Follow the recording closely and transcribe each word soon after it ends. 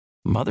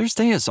Mother's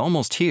Day is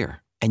almost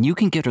here, and you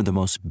can get her the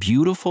most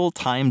beautiful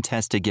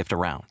time-tested gift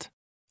around.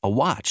 A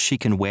watch she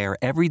can wear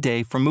every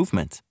day from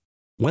Movement.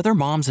 Whether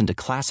mom's into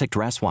classic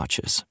dress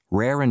watches,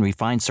 rare and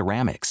refined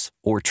ceramics,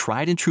 or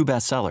tried and true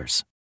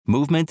bestsellers,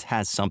 Movement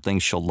has something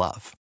she'll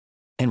love.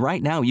 And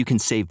right now you can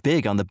save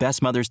big on the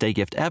best Mother's Day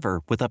gift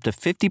ever with up to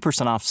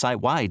 50% off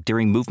site-wide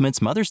during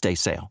Movement's Mother's Day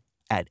sale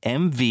at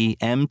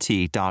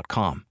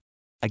MVMT.com.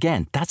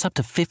 Again, that's up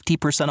to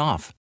 50%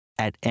 off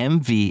at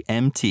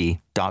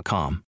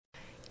MVMT.com.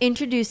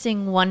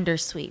 Introducing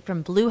Wondersuite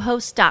from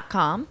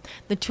Bluehost.com,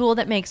 the tool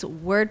that makes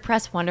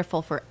WordPress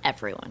wonderful for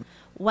everyone.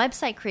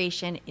 Website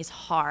creation is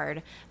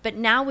hard, but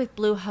now with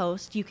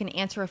Bluehost, you can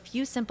answer a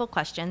few simple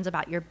questions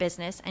about your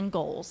business and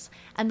goals,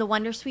 and the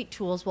Wondersuite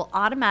tools will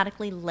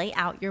automatically lay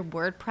out your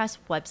WordPress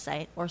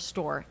website or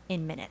store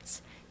in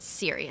minutes.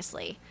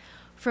 Seriously.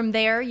 From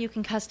there, you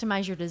can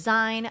customize your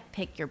design,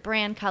 pick your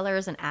brand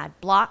colors, and add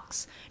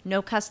blocks.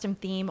 No custom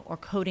theme or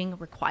coding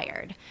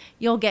required.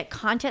 You'll get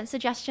content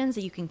suggestions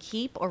that you can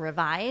keep or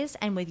revise,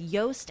 and with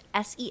Yoast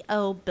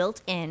SEO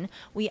built in,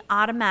 we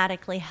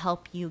automatically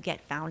help you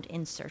get found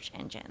in search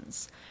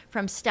engines.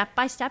 From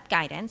step-by-step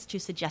guidance to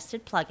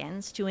suggested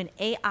plugins to an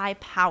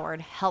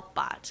AI-powered help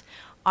bot,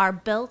 our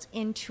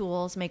built-in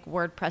tools make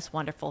WordPress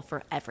wonderful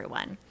for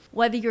everyone.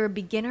 Whether you're a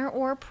beginner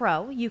or a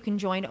pro, you can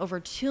join over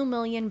 2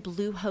 million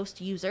Bluehost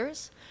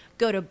users.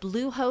 Go to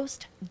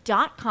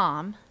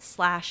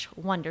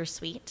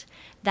bluehost.com/wondersuite.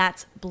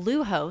 That's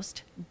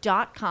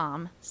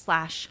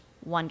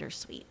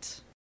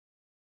bluehost.com/wondersuite.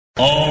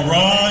 All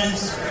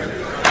rise.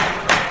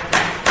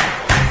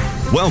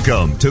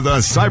 Welcome to the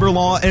Cyber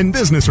Law and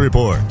Business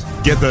Report.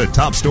 Get the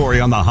top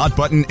story on the hot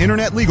button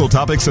internet legal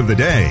topics of the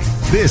day.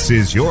 This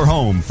is your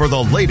home for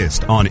the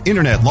latest on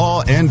internet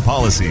law and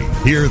policy.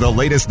 Hear the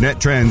latest net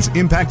trends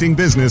impacting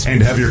business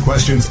and have your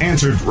questions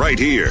answered right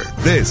here.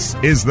 This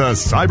is the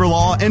Cyber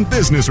Law and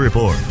Business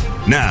Report.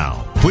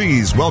 Now,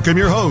 please welcome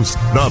your host,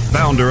 the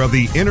founder of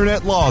the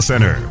Internet Law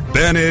Center,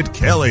 Bennett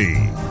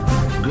Kelly.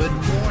 Good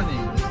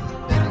morning. This is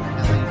Bennett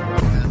Kelly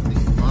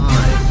broadcasting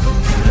live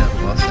from the Internet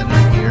Law Center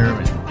here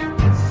in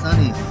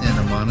sunny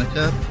Santa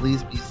Monica.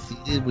 Please be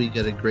seated. We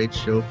got a great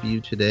show for you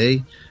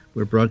today.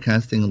 We're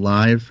broadcasting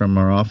live from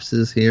our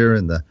offices here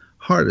in the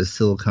heart of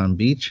Silicon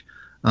Beach.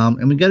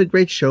 And we got a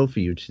great show for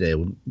you today.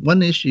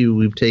 One issue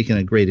we've taken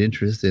a great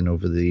interest in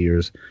over the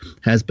years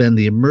has been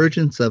the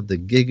emergence of the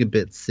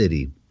gigabit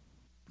city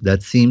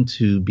that seemed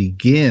to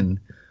begin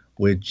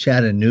with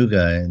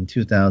Chattanooga in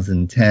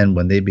 2010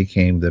 when they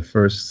became the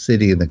first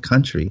city in the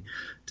country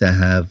to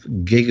have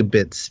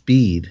gigabit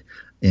speed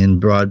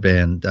in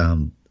broadband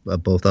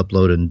both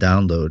upload and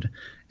download,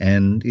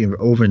 and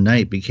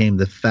overnight became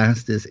the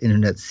fastest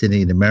internet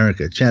city in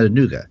America,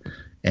 Chattanooga.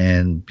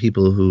 And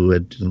people who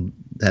had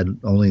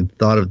only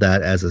thought of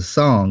that as a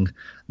song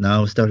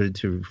now started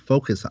to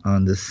focus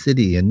on the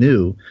city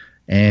anew,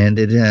 and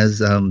it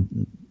has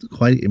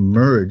quite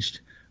emerged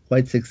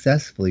quite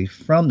successfully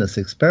from this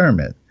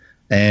experiment.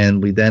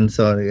 And we then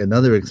saw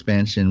another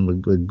expansion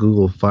with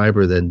Google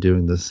Fiber then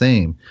doing the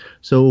same.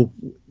 So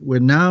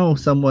we're now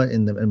somewhat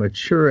in the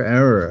mature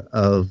era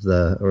of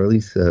or at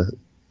least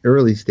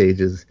early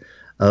stages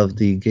of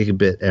the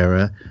gigabit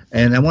era.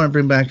 And I want to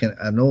bring back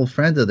an old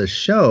friend of the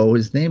show.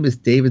 His name is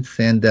David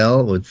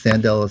Sandell with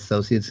Sandell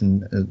Associates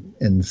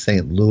in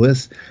St.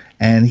 Louis.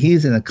 And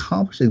he's an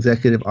accomplished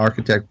executive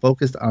architect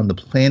focused on the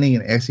planning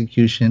and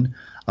execution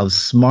of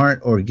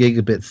smart or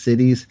gigabit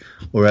cities,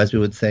 or as we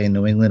would say in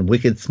New England,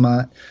 wicked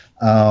smart.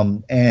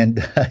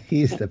 And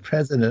he's the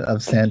president of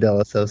Sandell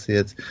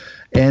Associates.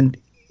 And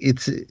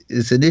it's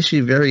an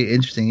issue, very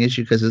interesting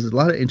issue, because there's a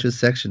lot of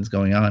intersections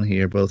going on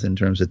here, both in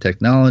terms of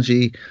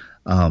technology,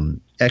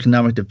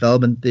 economic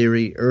development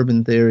theory,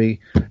 urban theory.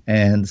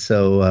 And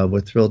so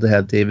we're thrilled to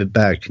have David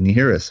back. Can you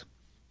hear us?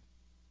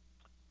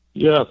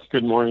 Yes.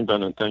 Good morning,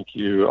 Ben, and thank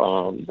you.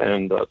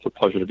 And it's a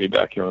pleasure to be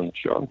back here on the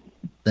show.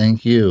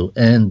 Thank you.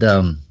 And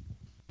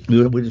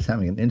we're just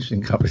having an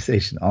interesting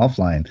conversation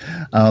offline.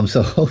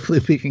 So hopefully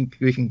we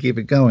can keep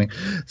it going.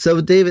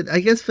 So, David,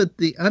 I guess for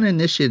the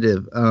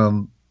uninitiated,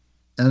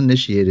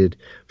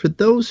 for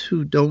those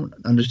who don't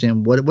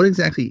understand, what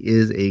exactly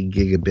is a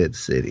gigabit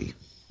city?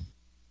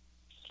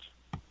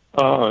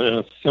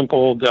 A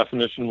simple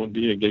definition would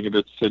be a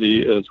gigabit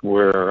city is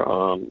where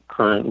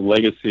current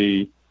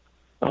legacy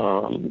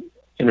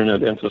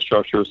internet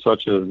infrastructure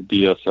such as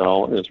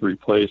DSL is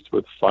replaced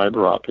with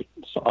fiber optic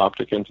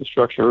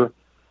infrastructure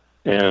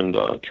and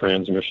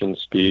transmission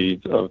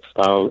speeds of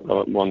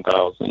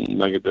 1,000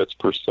 megabits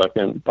per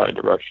second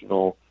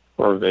bidirectional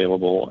or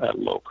available at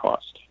low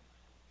cost.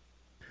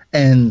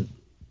 And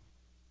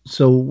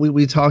so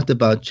we talked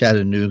about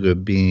Chattanooga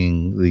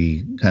being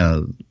the kind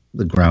of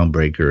the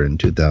groundbreaker in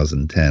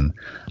 2010.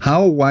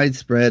 How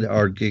widespread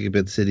are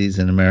gigabit cities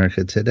in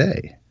America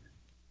today?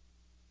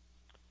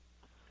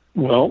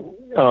 Well,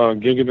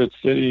 Gigabit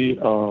City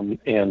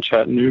and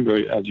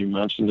Chattanooga, as you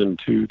mentioned, in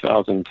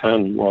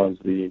 2010 was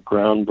the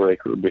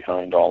groundbreaker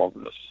behind all of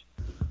this.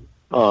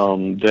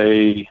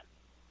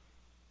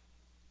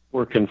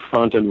 were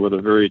confronted with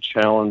a very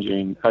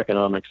challenging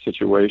economic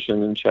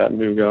situation in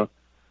Chattanooga.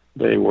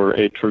 They were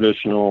a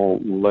traditional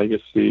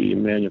legacy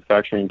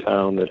manufacturing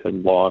town that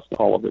had lost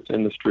all of its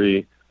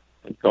industry,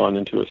 had gone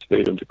into a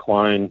state of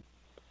decline,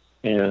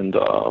 and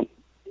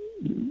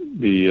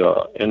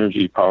the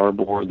Energy Power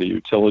Board, the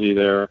utility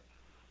there,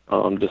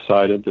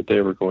 decided that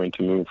they were going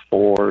to move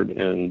forward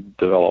and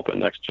develop a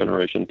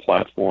next-generation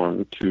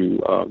platform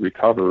to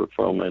recover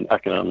from an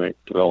economic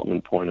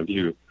development point of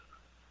view.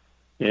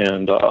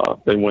 And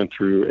they went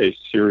through a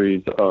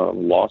series of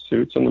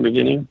lawsuits in the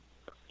beginning,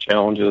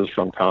 challenges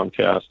from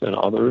Comcast and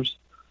others,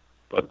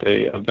 but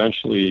they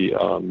eventually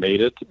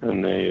made it,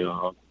 and they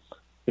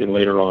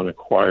later on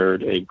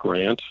acquired a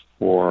grant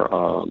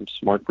for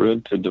Smart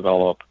Grid to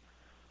develop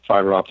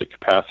fiber optic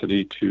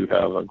capacity to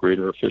have a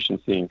greater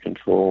efficiency and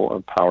control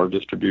of power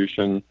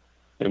distribution.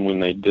 And when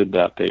they did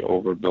that, they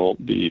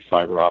overbuilt the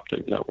fiber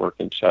optic network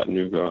in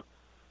Chattanooga,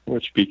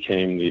 which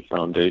became the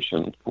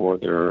foundation for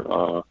their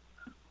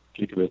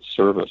gigabit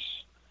service.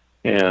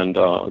 And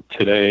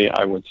today,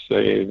 I would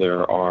say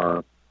there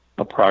are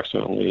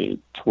approximately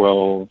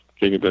 12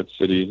 gigabit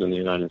cities in the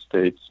United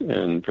States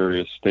in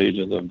various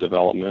stages of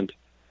development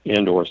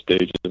and or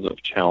stages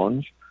of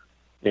challenge.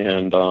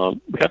 And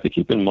we have to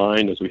keep in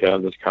mind as we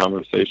have this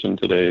conversation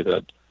today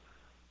that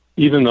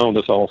even though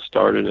this all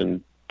started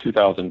in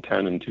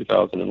 2010 and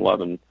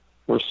 2011,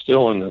 we're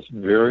still in this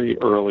very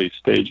early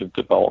stage of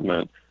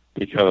development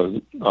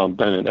because,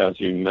 Bennett, as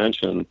you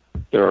mentioned,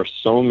 there are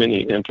so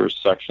many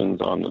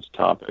intersections on this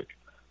topic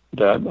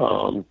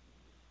that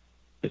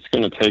it's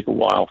going to take a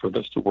while for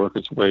this to work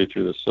its way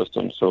through the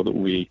system so that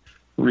we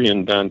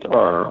reinvent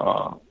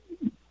our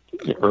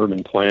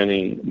urban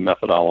planning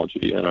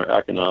methodology and our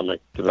economic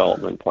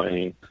development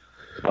planning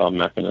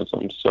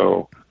mechanisms.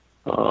 So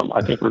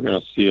I think we're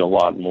going to see a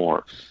lot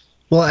more.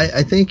 Well,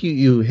 I think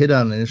you hit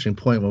on an interesting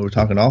point when we're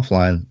talking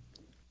offline,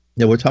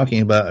 that we're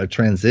talking about a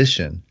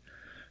transition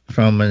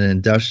from an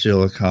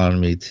industrial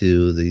economy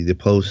to the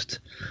post,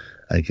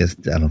 I guess,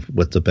 I don't know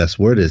what the best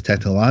word is,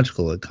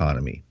 technological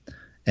economy.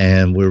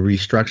 And we're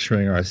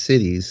restructuring our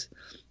cities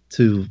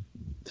to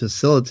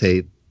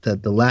facilitate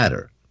the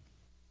latter.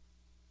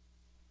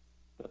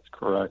 That's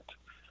correct.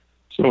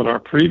 So in our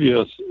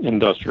previous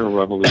industrial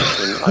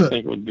revolution, I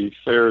think it would be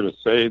fair to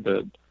say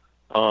that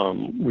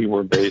we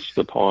were based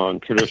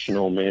upon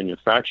traditional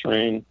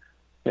manufacturing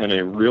and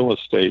a real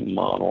estate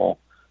model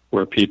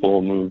where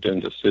people moved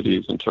into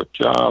cities and took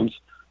jobs.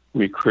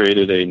 We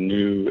created a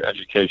new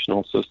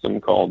educational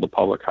system called the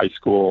public high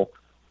school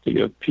to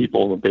give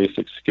people the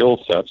basic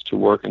skill sets to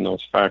work in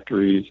those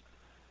factories.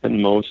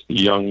 And most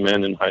young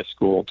men in high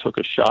school took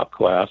a shop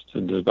class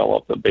to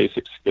develop the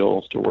basic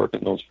skills to work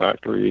in those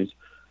factories.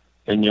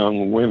 And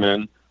young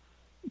women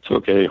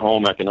took a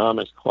home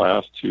economics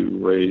class to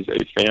raise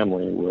a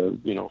family with,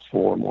 4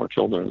 or more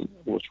children,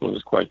 which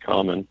was quite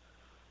common.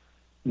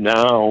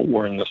 Now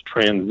we're in this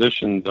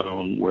transition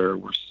zone where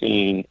we're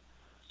seeing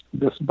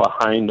this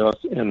behind us,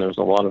 and there's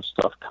a lot of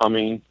stuff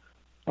coming.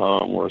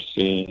 We're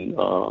seeing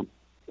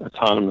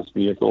autonomous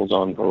vehicles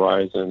on the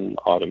horizon,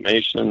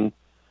 automation,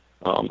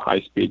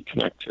 high-speed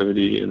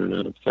connectivity,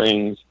 Internet of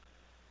Things,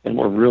 and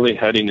we're really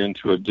heading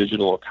into a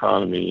digital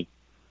economy.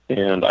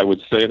 And I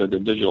would say that the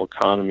digital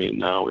economy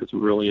now is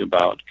really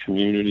about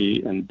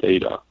community and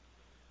data.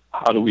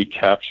 How do we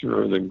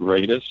capture the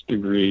greatest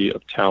degree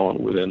of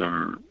talent within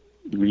our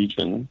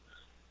region,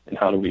 and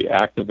how do we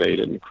activate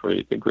it and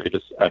create the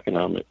greatest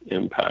economic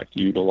impact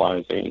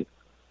utilizing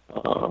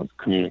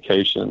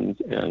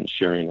communications and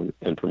sharing of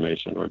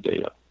information or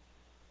data?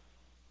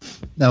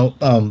 Now,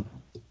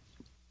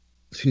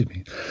 excuse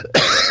me.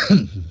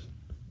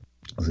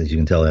 As you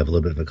can tell, I have a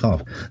little bit of a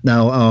cough.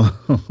 Now,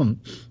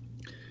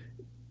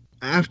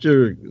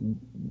 after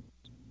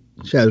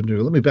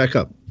Chattanooga, let me back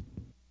up.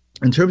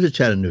 In terms of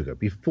Chattanooga,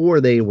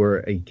 before they were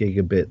a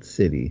gigabit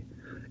city,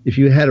 if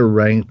you had to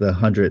rank the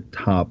 100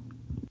 top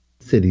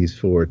cities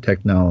for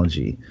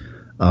technology,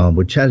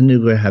 would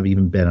Chattanooga have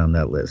even been on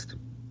that list?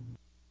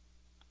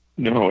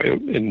 No,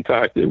 in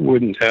fact, it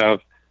wouldn't have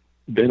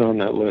been on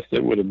that list.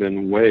 It would have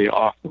been way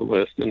off the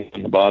list and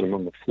on the bottom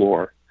of the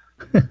floor.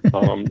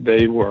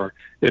 They were,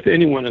 if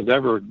anyone has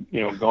ever,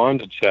 gone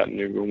to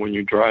Chattanooga, when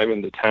you drive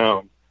into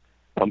town,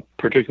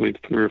 particularly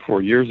 3 or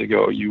 4 years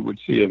ago, you would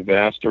see a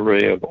vast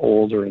array of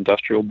older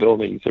industrial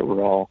buildings that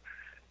were all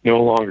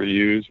no longer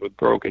used with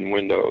broken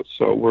windows.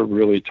 So we're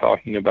really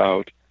talking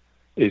about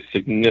a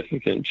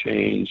significant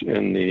change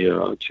in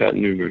the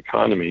Chattanooga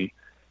economy.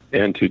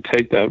 And to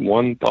take that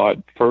one thought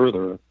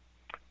further,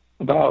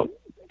 about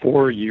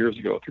 4 years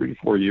ago, 3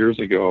 to 4 years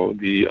ago,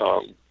 the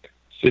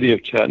city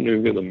of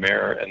Chattanooga, the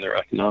mayor and their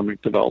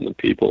economic development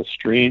people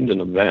streamed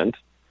an event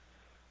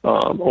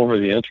over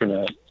the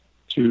internet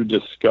to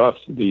discuss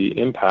the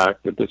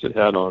impact that this had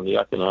had on the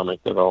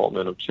economic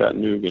development of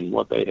Chattanooga and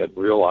what they had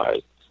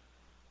realized.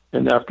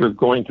 And after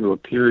going through a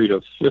period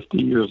of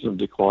 50 years of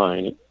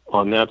decline,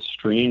 on that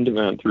streamed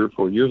event 3 or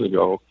 4 years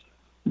ago,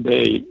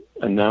 they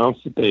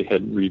announced that they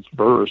had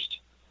reversed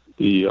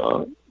the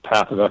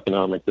path of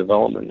economic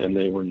development, and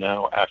they were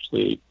now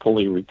actually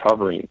fully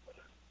recovering.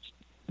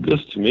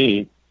 this to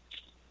me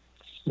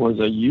was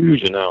a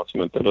huge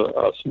announcement that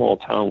a small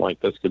town like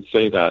this could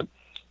say that.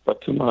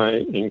 But to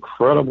my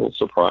incredible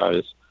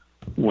surprise,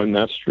 when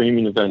that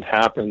streaming event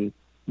happened,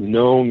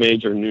 no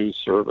major news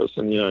service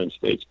in the United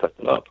States picked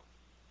it up.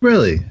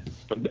 Really?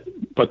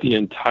 But the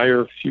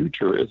entire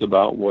future is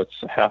about what's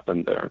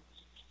happened there.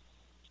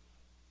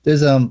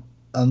 There's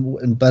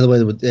and by the way,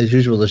 as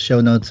usual, the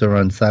show notes are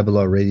on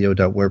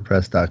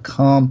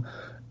cyberlawradio.wordpress.com.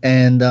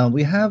 And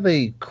we have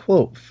a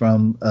quote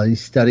from a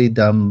study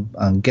done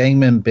on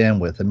Gangman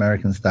Bandwidth,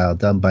 American style,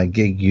 done by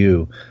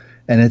GigU.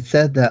 And it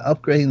said that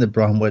upgrading the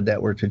Broadwood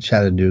network to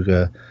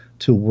Chattanooga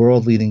to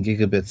world-leading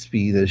gigabit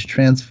speed has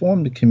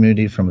transformed the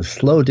community from a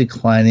slow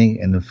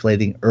declining and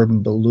inflating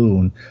urban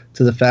balloon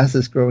to the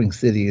fastest-growing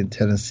city in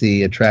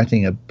Tennessee,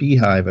 attracting a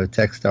beehive of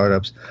tech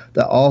startups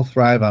that all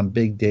thrive on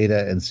big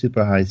data and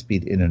super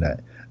high-speed internet.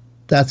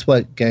 That's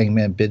what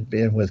Gangman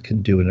Bandwidth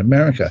can do in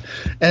America.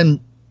 And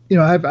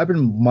I've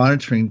been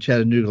monitoring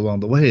Chattanooga along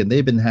the way, and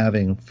they've been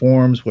having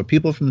forums where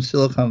people from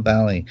Silicon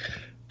Valley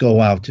go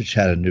out to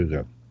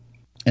Chattanooga.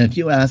 And if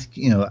you ask,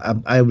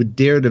 I would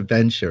dare to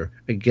venture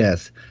a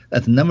guess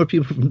that the number of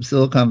people from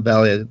Silicon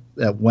Valley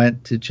that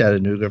went to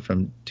Chattanooga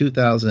from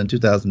 2000 and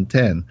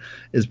 2010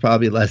 is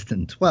probably less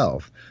than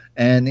 12.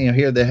 And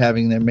here they're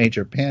having their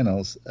major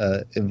panels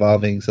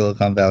involving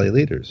Silicon Valley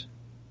leaders.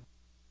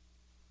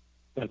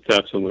 That's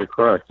absolutely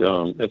correct.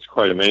 It's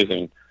quite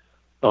amazing.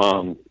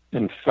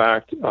 In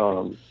fact,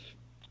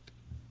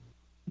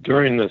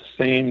 during the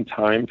same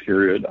time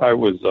period, I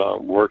was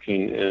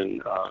working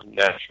in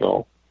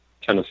Nashville,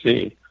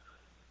 Tennessee,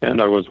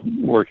 and I was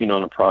working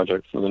on a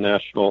project for the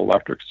National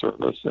Electric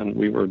Service, and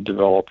we were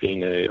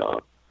developing a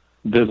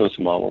business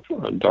model,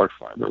 for a dark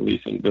fiber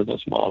leasing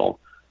business model.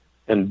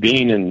 And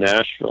being in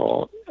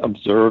Nashville,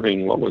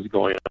 observing what was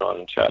going on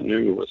in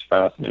Chattanooga was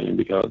fascinating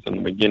because in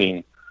the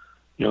beginning,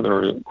 there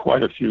were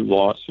quite a few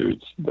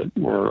lawsuits that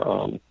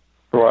were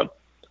brought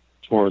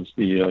towards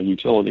the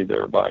utility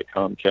there by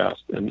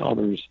Comcast and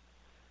others.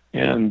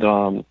 And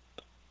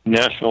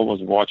Nashville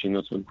was watching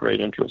this with great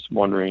interest,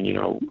 wondering,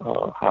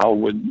 how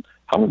would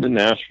the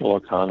Nashville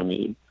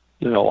economy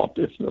develop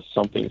if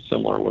something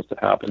similar was to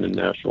happen in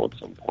Nashville at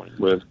some point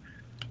with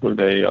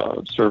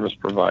a service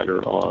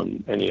provider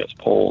on NES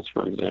poles,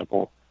 for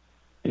example.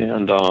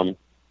 And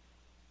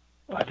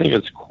I think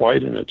it's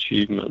quite an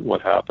achievement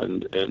what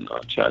happened in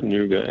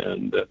Chattanooga,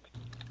 and that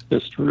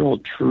this real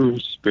true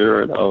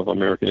spirit of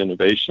American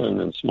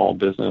innovation and small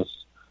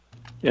business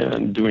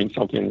and doing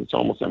something that's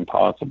almost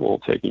impossible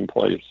taking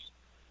place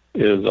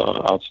is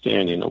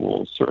outstanding and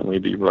will certainly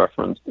be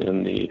referenced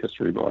in the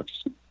history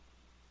books.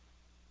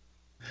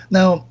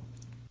 Now,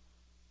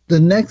 the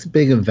next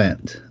big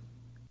event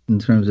in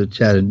terms of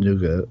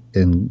Chattanooga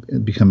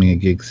and becoming a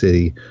gig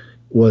city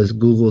was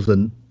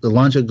the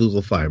launch of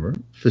Google Fiber,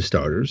 for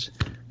starters,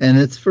 and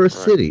its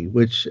first city,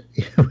 which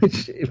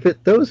for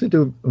those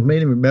who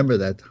may remember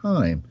that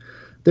time,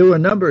 there were a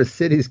number of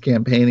cities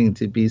campaigning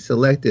to be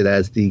selected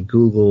as the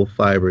Google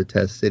Fiber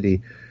test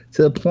city,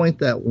 to the point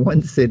that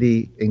one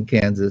city in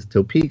Kansas,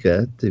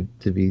 Topeka, to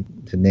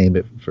name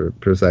it for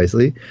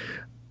precisely,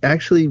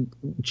 actually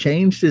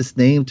changed its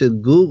name to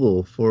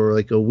Google for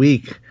like a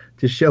week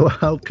to show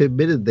how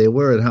committed they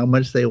were and how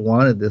much they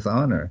wanted this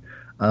honor.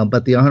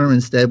 But the honor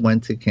instead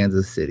went to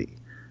Kansas City.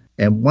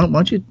 And why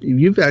don't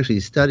you've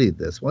actually studied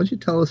this. Why don't you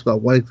tell us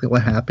about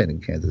what happened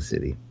in Kansas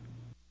City?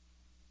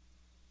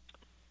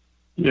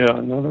 Yeah,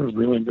 another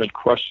really good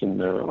question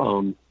there.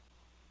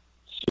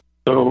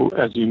 So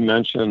as you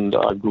mentioned,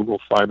 Google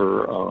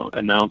Fiber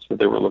announced that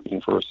they were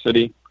looking for a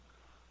city,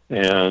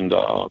 and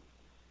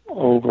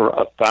over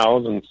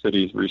 1,000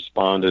 cities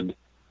responded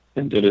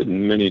and did it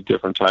in many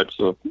different types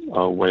of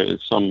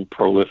ways, some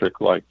prolific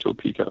like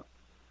Topeka.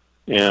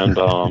 And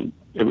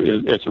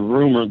it's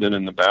rumored that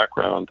in the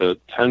background that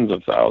tens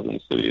of thousands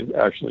of cities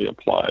actually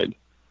applied,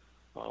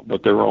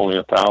 but there were only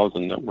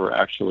 1,000 that were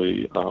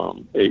actually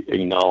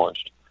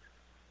acknowledged.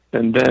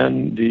 And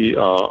then the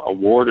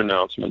award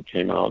announcement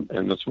came out,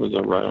 and this was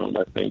around,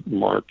 I think,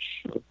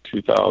 March of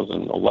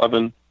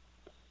 2011.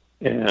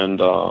 And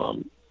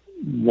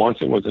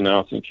once it was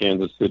announced in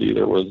Kansas City,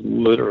 there was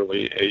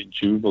literally a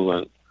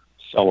jubilant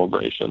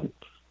celebration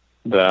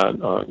that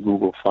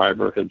Google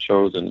Fiber had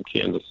chosen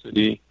Kansas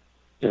City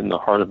in the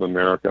heart of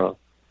America,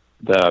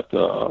 that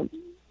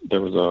there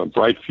was a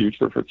bright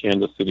future for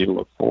Kansas City to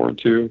look forward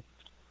to.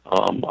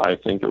 I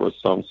think there was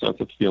some sense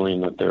of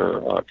feeling that their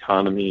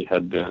economy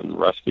had been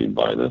rescued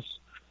by this.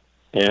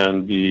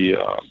 And the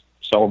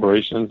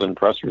celebrations and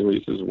press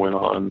releases went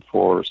on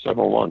for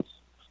several months.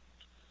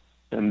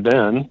 And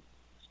then,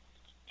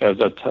 as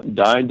that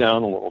died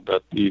down a little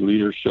bit, the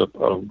leadership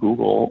of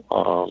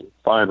Google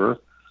Fiber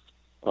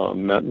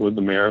met with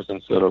the mayors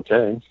and said,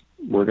 okay,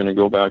 we're going to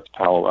go back to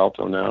Palo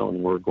Alto now,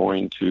 and we're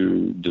going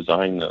to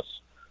design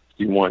this.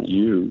 We want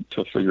you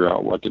to figure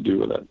out what to do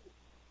with it.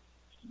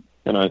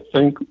 And I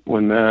think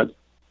when that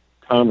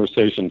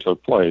conversation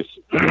took place,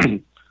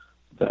 that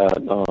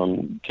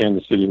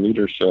Kansas City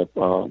leadership,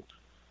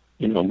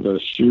 the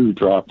shoe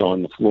dropped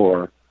on the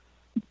floor,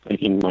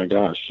 thinking, my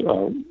gosh,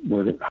 how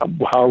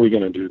are we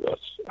going to do this?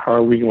 How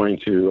are we going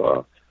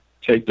to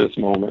take this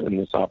moment and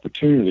this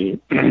opportunity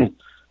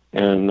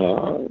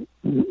and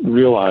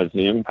realize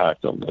the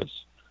impact of this?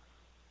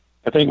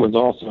 I think it was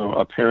also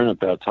apparent at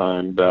that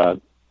time that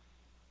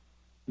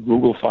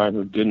Google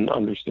Fiber didn't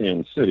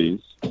understand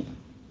cities,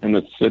 and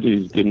that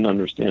cities didn't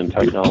understand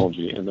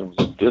technology, and there was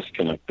a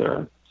disconnect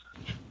there.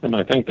 And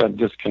I think that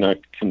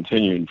disconnect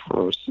continued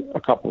for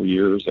a couple of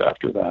years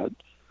after that.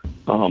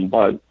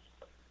 But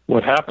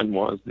what happened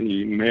was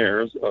the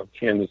mayors of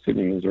Kansas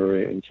City,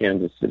 Missouri, and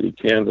Kansas City,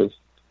 Kansas,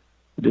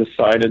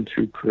 decided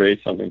to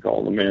create something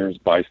called the Mayor's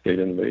Bi-State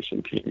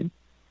Innovation Team.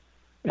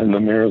 And the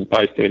Mayor's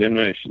Bi-State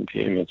Innovation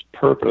Team, its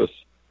purpose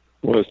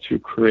was to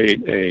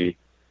create a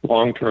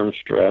long-term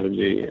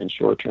strategy and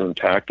short-term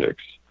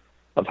tactics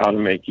of how to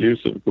make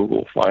use of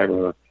Google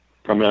Fiber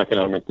from an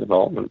economic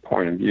development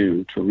point of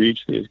view to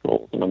reach these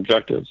goals and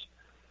objectives.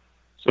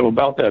 So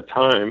about that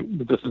time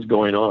that this is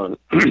going on,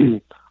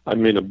 I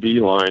made a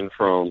beeline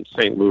from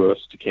St. Louis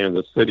to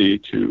Kansas City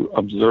to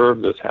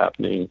observe this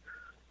happening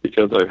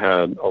because I've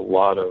had a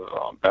lot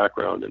of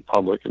background in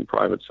public and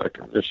private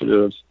sector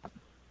initiatives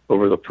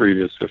over the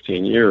previous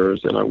 15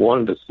 years, and I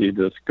wanted to see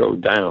this go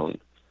down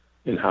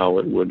in how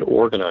it would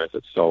organize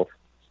itself.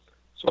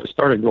 So I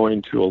started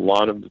going to a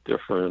lot of the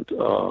different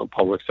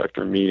public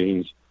sector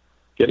meetings,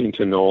 getting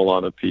to know a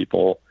lot of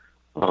people.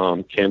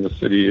 Kansas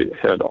City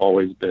had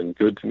always been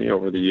good to me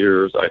over the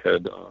years. I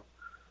had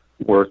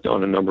worked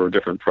on a number of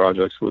different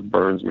projects with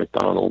Burns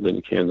McDonnell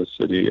in Kansas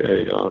City,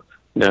 a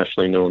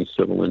nationally known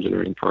civil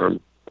engineering firm.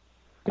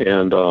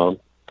 And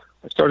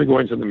I started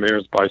going to the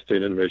Mayor's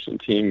Bi-State Innovation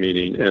Team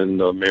meeting, and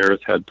the mayors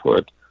had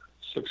put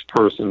 6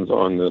 persons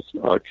on this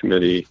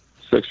committee,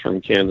 6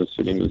 from Kansas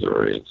City,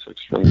 Missouri, and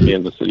 6 from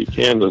Kansas City,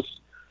 Kansas.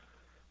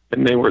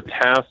 And they were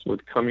tasked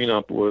with coming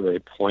up with a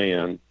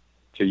plan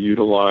to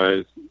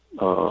utilize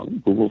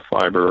Google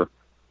Fiber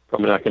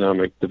from an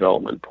economic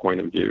development point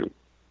of view.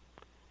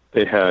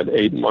 They had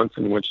 8 months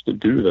in which to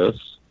do this,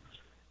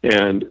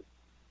 and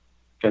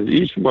as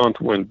each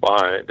month went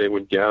by, they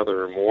would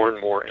gather more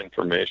and more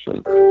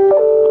information.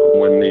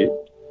 When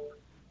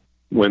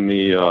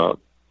the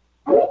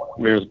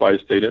Mayor's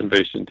Bi-State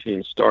Innovation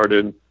Team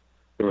started,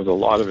 there was a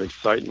lot of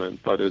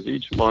excitement, but as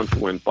each month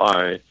went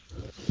by,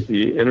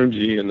 the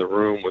energy in the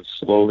room would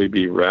slowly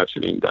be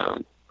ratcheting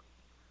down,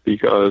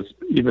 because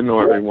even though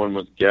everyone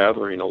was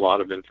gathering a lot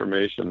of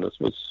information, this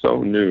was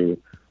so new,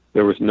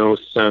 there was no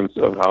sense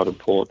of how to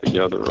pull it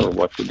together or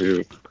what to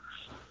do.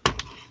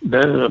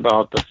 Then in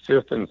about the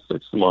 5th and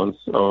 6th months,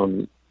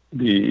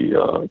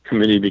 the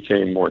committee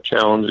became more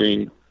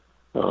challenging.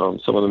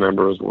 Some of the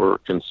members were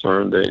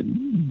concerned. They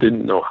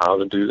didn't know how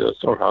to do this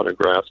or how to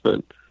grasp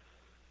it.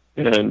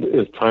 And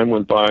as time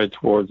went by,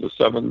 towards the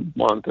 7th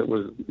month, it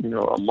was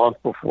a month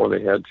before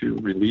they had to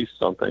release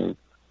something.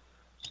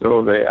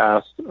 So they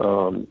asked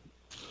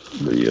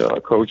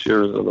the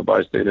co-chairs of the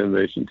Bi-State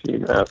Innovation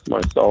Team, asked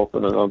myself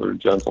and another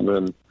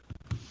gentleman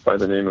by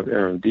the name of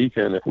Aaron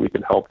Deacon if we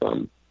could help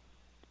them.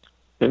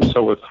 And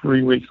so with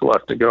 3 weeks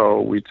left to go,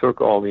 we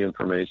took all the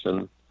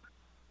information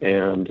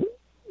and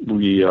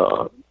we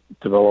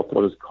developed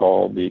what is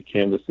called the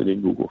Kansas City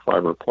Google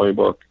Fiber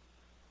Playbook,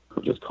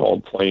 which is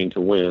called Playing to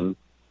Win.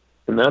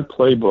 And that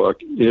playbook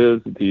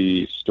is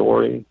the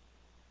story,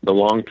 the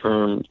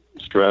long-term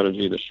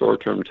strategy, the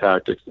short-term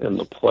tactics, and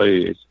the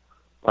plays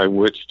by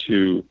which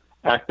to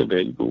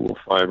activate Google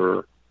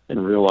Fiber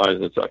and realize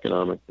its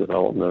economic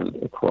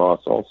development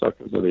across all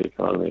sectors of the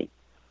economy.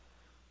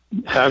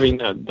 Having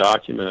that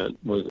document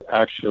was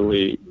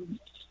actually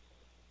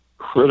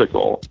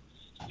critical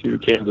to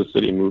Kansas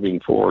City moving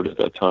forward at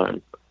that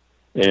time.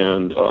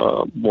 And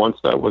once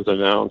that was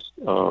announced,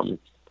 the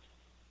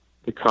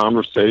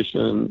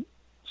conversation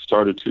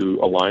started to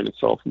align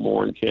itself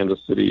more in Kansas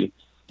City.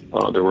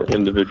 There were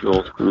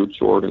individuals, groups,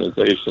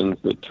 organizations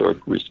that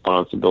took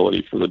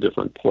responsibility for the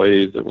different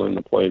plays that were in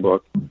the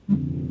playbook.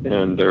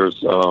 And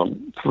there's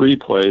 3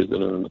 plays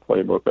that are in the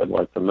playbook I'd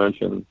like to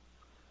mention.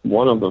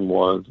 One of them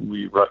was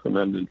we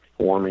recommended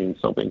forming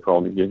something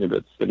called the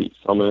Gigabit City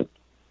Summit,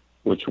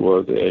 which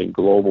was a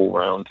global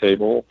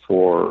roundtable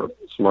for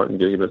smart and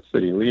gigabit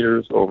city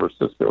leaders over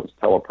Cisco's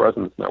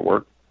telepresence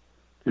network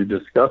to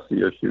discuss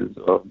the issues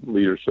of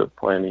leadership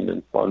planning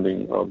and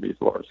funding of these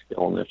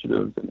large-scale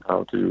initiatives and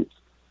how to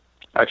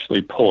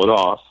actually pull it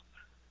off.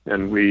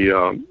 And we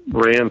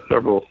ran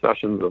several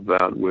sessions of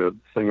that with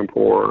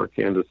Singapore,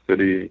 Kansas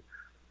City,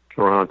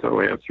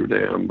 Toronto,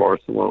 Amsterdam,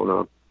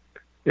 Barcelona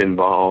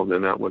involved,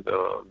 and that was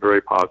a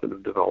very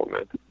positive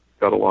development.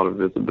 Got a lot of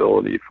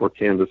visibility for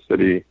Kansas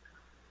City.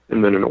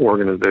 And then an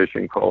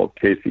organization called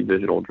KC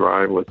Digital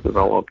Drive was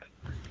developed,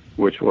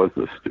 which was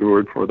the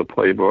steward for the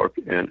playbook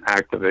and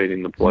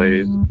activating the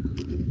plays.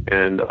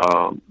 And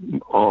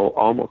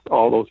almost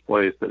all those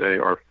plays today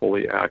are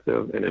fully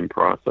active and in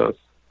process.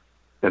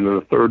 And then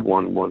the third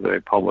one was a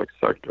public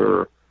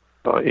sector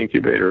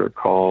incubator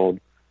called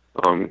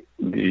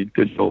the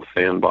Digital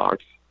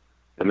Sandbox.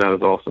 And that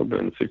has also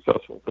been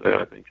successful today.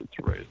 I think it's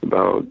raised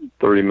about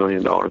 $30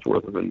 million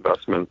worth of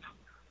investments.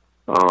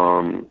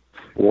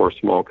 4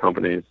 small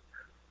companies.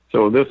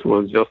 So this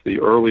was just the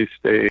early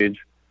stage,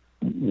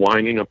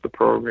 winding up the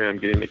program,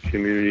 getting the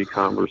community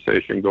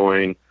conversation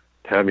going,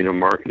 having a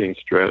marketing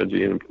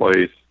strategy in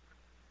place,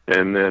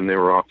 and then they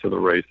were off to the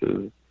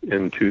races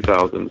in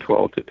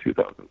 2012 to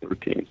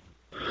 2013.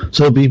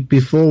 So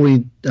before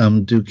we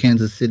do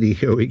Kansas City,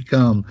 Here We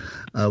Come,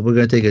 we're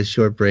going to take a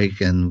short break,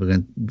 and we're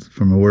going to,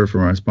 from a word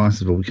from our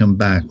sponsors, when we come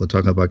back, we'll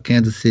talk about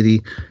Kansas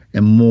City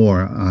and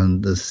more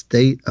on the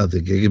state of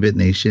the Gigabit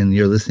Nation.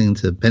 You're listening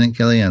to Ben and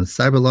Kelly on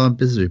Cyber Law and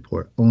Business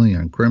Report, only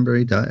on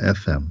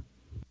Cranberry.fm.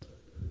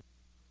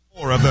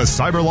 More of the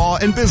Cyber Law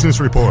and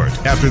Business Report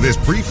after this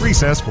brief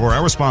recess for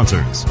our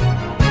sponsors.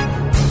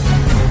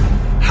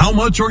 How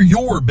much are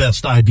your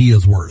best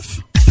ideas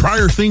worth?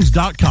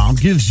 PriorThings.com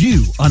gives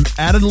you an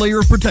added layer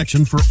of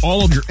protection for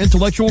all of your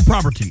intellectual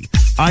property,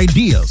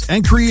 ideas,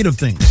 and creative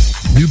things.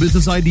 New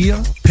business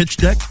idea, pitch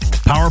deck,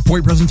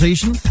 PowerPoint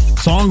presentation,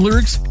 song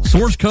lyrics,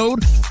 source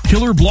code,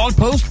 killer blog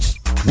posts.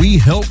 We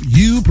help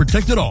you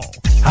protect it all.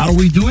 How do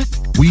we do it?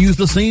 We use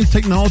the same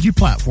technology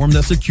platform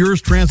that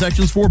secures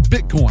transactions for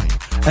Bitcoin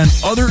and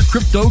other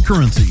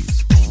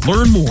cryptocurrencies.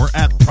 Learn more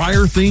at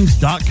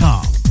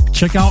PriorThings.com.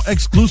 Check out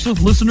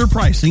exclusive listener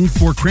pricing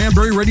for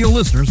Cranberry Radio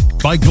listeners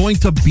by going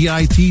to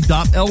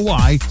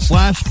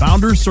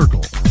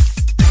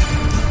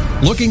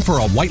bit.ly/founderscircle. Looking for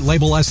a white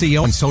label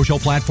SEO and social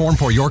platform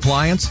for your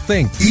clients?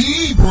 Think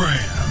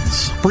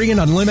eBrands. Free and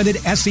unlimited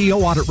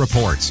SEO audit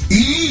reports.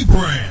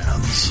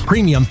 eBrands.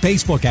 Premium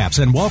Facebook apps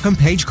and welcome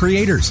page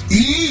creators.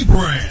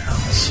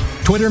 eBrands.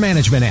 Twitter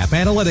management app,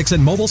 analytics,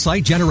 and mobile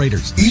site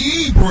generators.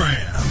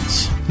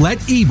 eBrands. Let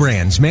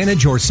eBrands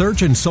manage your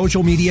search and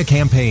social media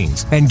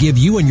campaigns and give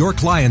you and your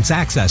clients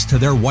access to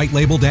their white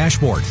label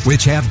dashboard,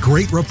 which have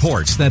great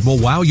reports that will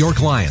wow your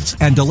clients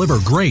and deliver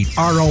great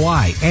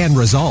ROI and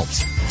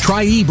results.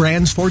 Try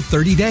eBrands for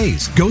 30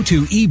 days. Go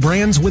to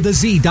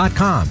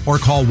eBrandsWithAZ.com or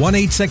call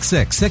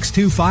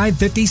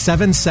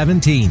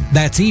 1-866-625-5717.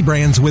 That's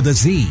eBrands with a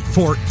Z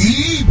for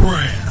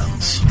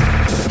eBrands.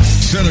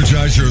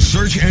 Synergize your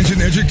search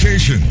engine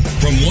education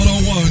from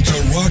 101 to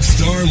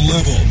rockstar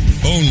level.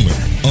 Only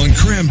on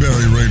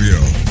Cranberry Radio.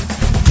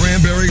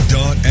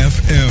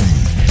 Cranberry.fm.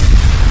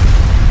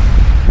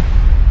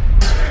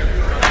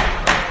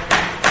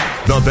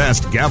 The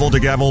best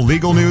gavel-to-gavel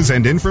legal news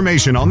and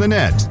information on the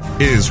net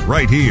is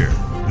right here.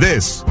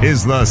 This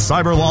is the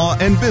Cyber Law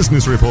and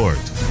Business Report.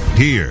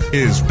 Here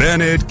is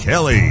Bennett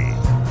Kelly.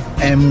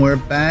 And we're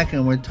back,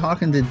 and we're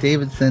talking to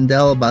David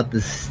Sandell about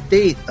the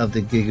state of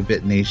the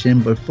Gigabit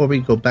Nation. Before we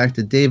go back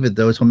to David,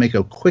 though, I just want to make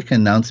a quick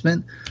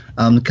announcement.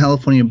 The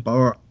California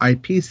Bar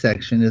IP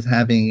section is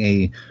having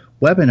a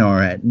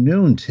webinar at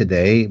noon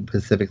today,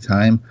 Pacific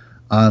time,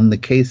 on the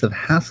case of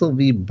Hassel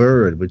v.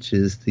 Bird, which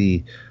is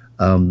the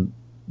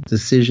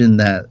decision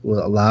that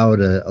will allow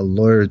a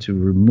lawyer to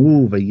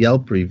remove a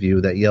Yelp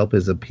review that Yelp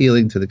is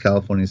appealing to the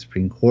California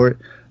Supreme Court.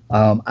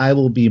 I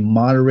will be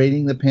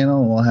moderating the panel,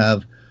 and we'll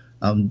have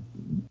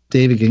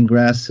David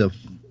Gingras, a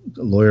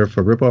lawyer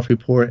for Ripoff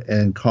Report,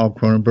 and Carl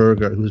Cronenberg,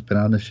 who's been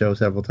on the show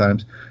several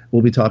times.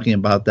 We'll be talking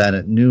about that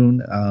at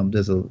noon.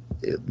 There's a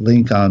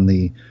link on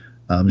the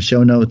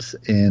show notes,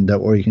 and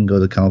or you can go to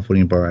the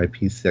California Bar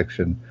IP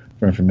section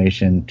for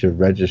information to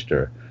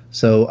register.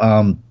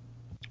 So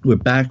we're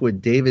back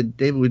with David.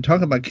 David, we're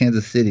talking about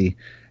Kansas City,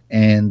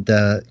 and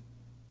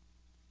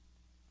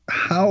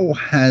how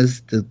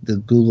has the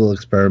Google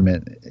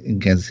experiment in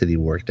Kansas City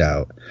worked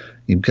out?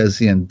 Because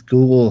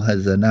Google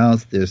has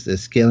announced they're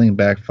scaling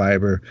back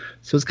fiber,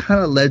 so it's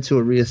kind of led to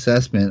a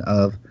reassessment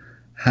of,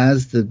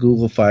 has the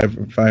Google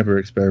fiber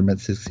experiment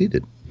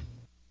succeeded?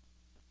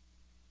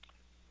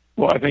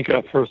 Well, I think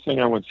the first thing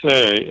I would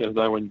say is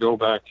I would go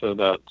back to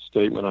that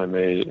statement I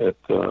made at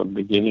the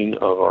beginning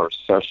of our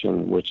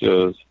session, which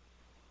is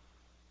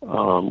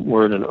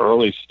we're in an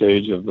early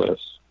stage of this.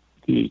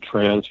 The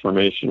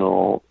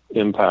transformational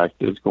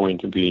impact is going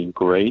to be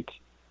great.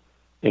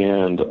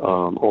 And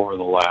over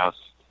the last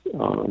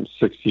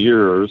 6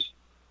 years,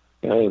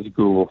 as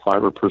Google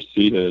Fiber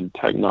proceeded,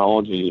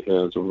 technology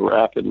has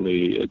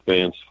rapidly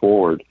advanced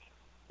forward,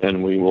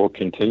 and we will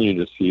continue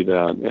to see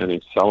that and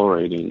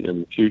accelerating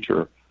in the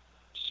future.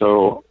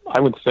 So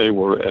I would say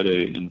we're at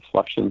an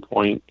inflection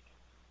point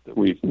that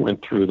we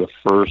went through the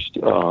first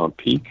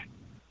peak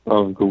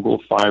of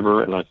Google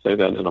Fiber, and I say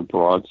that in a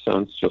broad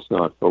sense, just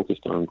not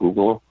focused on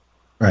Google,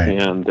 right.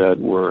 And that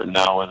we're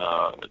now in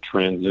a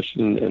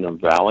transition in a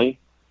valley,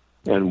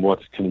 and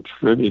what's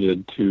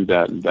contributed to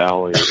that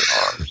valley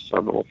are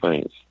several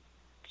things.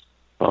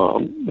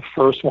 The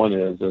first one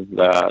is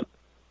that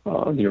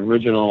the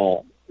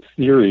original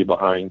theory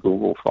behind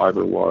Google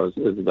Fiber is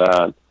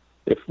that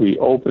if we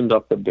opened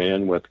up the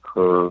bandwidth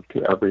curve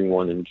to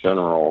everyone in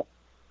general,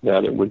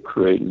 that it would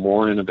create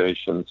more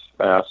innovations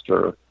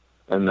faster,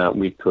 and that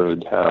we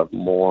could have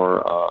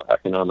more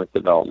economic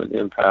development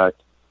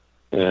impact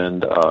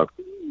and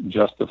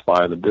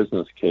justify the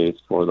business case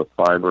for the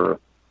fiber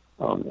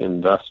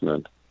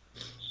investment.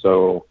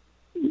 So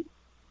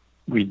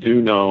we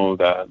do know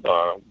that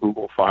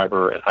Google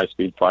Fiber and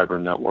high-speed fiber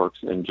networks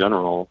in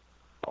general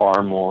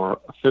are more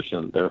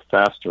efficient. They're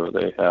faster.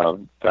 They have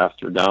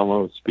faster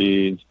download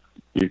speeds.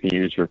 You can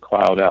use your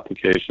cloud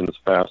applications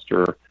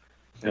faster.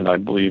 And I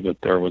believe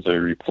that there was a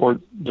report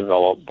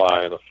developed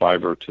by the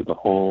Fiber to the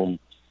Home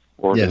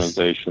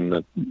organization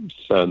that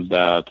said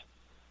that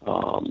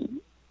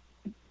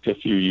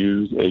if you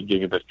use a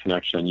gigabit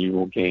connection, you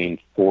will gain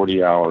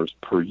 40 hours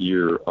per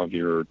year of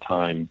your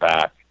time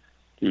back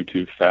due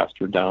to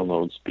faster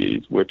download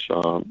speeds, which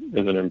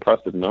is an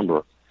impressive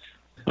number.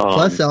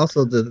 Plus,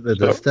 also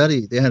the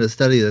study, they had a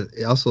study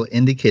that also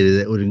indicated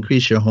that it would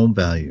increase your home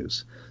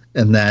values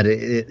and that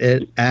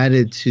it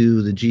added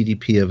to the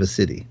GDP of a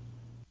city.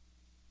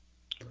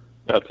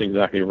 That's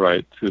exactly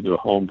right. To the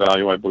home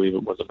value, I believe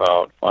it was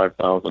about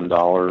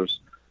 $5,000,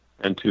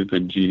 and to the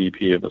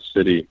GDP of a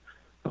city.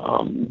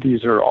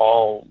 These are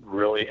all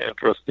really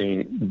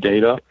interesting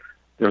data.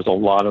 There's a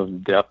lot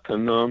of depth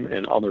in them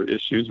and other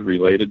issues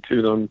related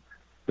to them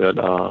that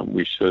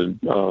we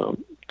should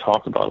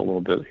talk about a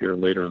little bit here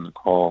later in the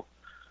call.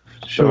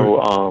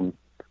 Sure. So,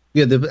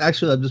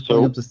 actually, I'm just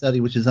pulling up the study,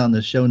 which is on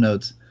the show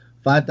notes.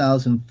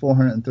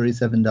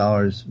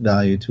 $5,437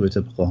 value to a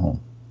typical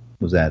home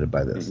was added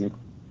by this. Mm-hmm.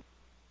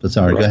 But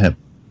sorry, go ahead.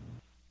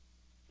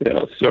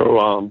 Yeah,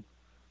 so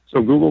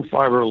Google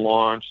Fiber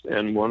launched,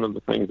 and one of the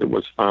things that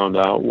was found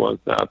out was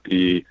that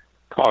the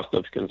cost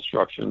of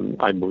construction,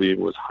 I believe,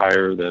 was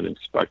higher than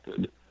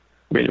expected.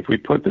 I mean, if we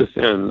put this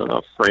in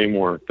a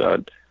framework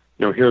that,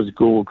 here's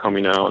Google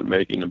coming out and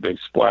making a big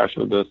splash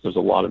of this, there's a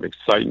lot of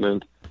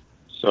excitement,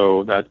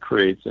 so that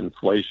creates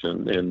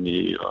inflation in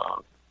the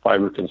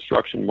fiber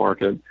construction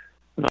market.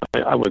 And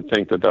I would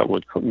think that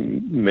would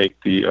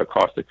make the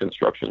cost of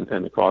construction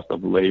and the cost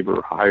of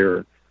labor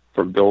higher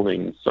for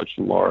building such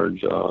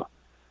large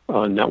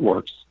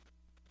networks.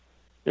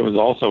 It was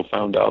also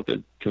found out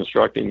that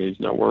constructing these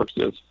networks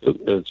is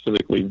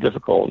physically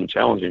difficult and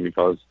challenging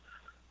because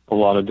a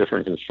lot of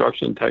different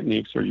construction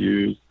techniques are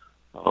used.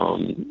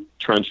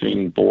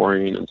 Trenching,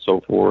 boring, and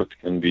so forth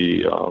can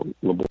be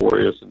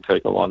laborious and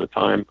take a lot of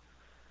time.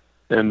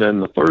 And then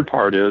the third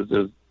part is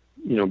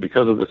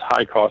because of this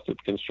high cost of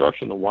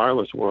construction, the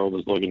wireless world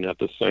is looking at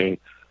this saying,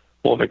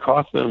 well, if it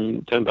costs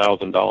them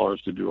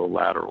 $10,000 to do a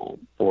lateral,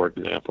 for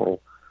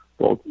example,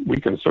 well, we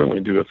can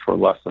certainly do it for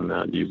less than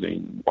that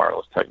using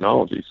wireless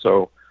technology.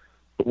 So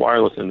the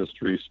wireless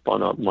industry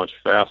spun up much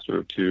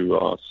faster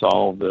to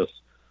solve this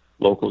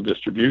local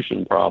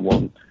distribution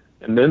problem,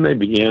 and then they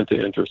began to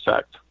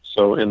intersect.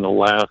 So in the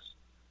last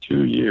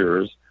 2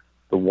 years,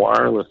 the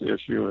wireless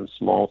issue in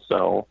small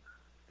cell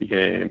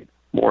became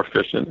more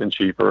efficient and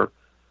cheaper.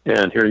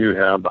 And here you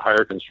have the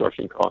higher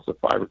construction costs of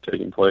fiber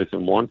taking place.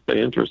 And once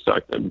they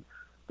intersected,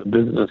 the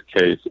business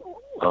case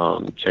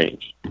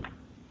changed.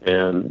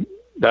 And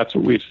that's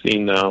what we've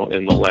seen now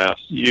in the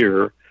last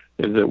year,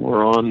 is that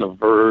we're on the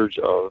verge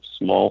of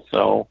small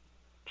cell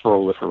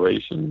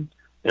proliferation,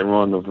 and we're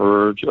on the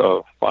verge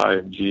of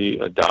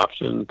 5G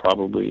adoption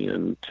probably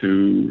in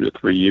 2 to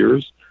 3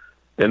 years.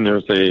 And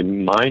there's a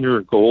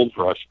minor gold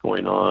rush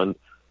going on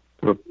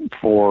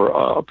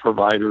for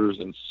providers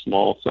and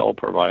small cell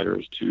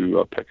providers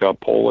to pick up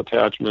pole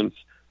attachments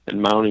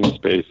and mounting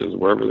spaces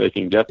wherever they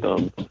can get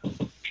them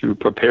to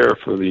prepare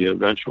for the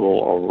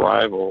eventual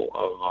arrival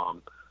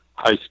of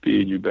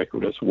high-speed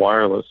ubiquitous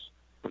wireless,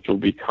 which will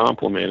be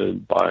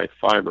complemented by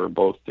fiber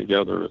both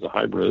together as a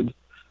hybrid.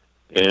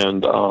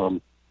 And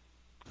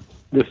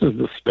this is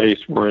the space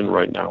we're in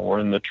right now. We're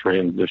in the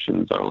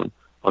transition zone.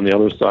 On the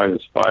other side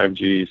is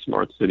 5G,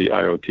 smart city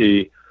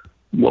IoT.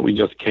 What we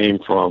just came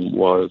from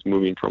was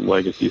moving from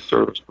legacy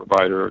service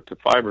provider to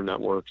fiber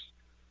networks,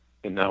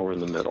 and now we're in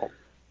the middle.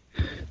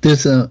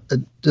 There's an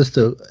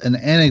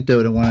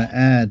anecdote I want to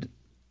add,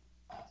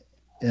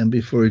 and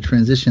before we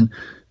transition,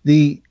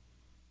 we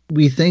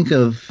think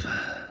of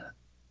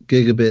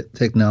gigabit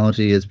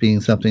technology as being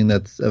something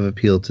that's of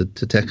appeal to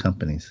tech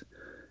companies,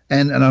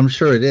 and I'm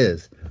sure it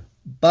is,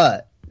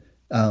 but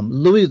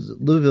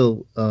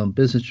Louisville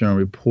Business Journal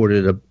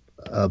reported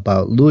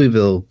about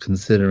Louisville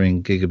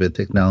considering gigabit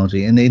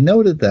technology, and they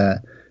noted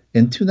that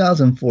in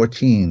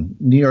 2014,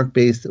 New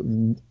York-based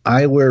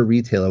eyewear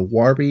retailer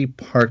Warby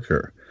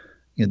Parker,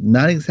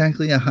 not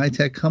exactly a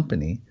high-tech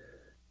company,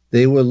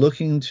 they were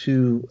looking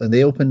to,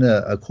 they opened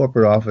a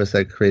corporate office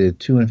that created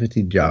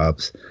 250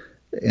 jobs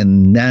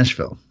in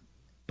Nashville.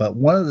 But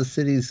one of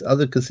the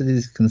other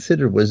cities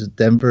considered was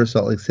Denver,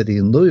 Salt Lake City,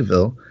 and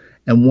Louisville.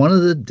 And one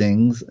of the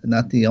dings,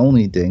 not the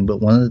only ding,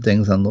 but one of the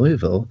dings on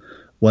Louisville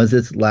was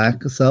its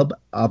lack of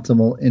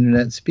suboptimal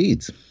internet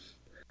speeds.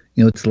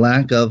 Its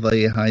lack of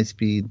a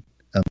high-speed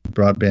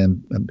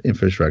broadband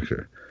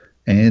infrastructure.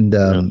 And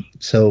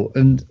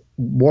and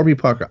Warby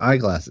Parker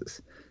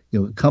eyeglasses,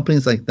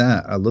 companies like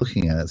that are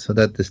looking at it, so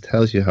that this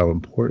tells you how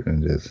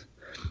important it is.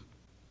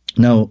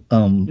 Now,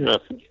 yes.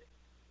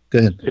 Go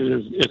ahead.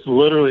 It's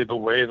literally the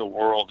way the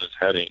world is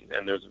heading,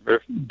 and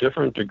there's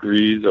different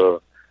degrees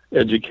of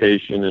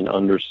education and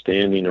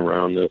understanding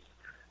around this.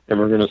 And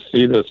we're going to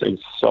see this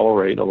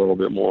accelerate a little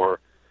bit more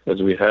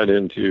as we head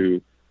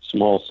into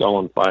small cell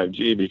and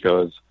 5G,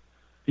 because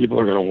people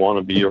are going to want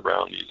to be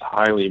around these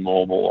highly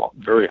mobile,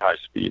 very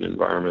high-speed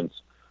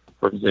environments.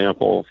 For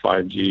example,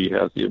 5G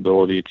has the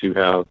ability to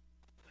have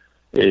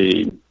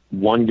a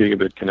 1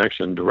 gigabit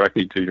connection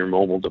directly to your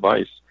mobile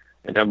device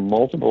and have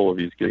multiple of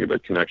these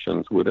gigabit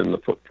connections within the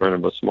footprint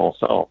of a small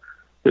cell.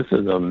 This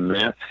is a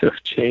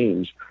massive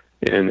change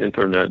in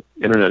internet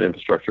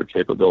infrastructure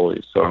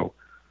capabilities. So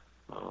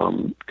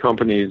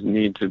companies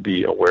need to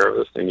be aware of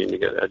this. They need to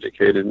get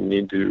educated and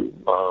need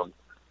to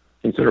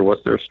consider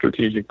what's their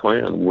strategic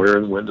plan. Where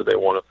and when do they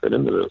want to fit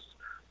into this?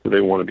 Do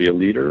they want to be a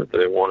leader? Do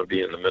they want to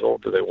be in the middle?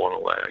 Do they want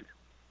to lag?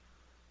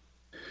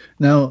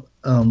 Now,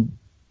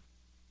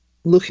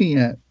 looking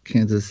at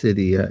Kansas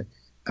City,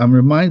 I'm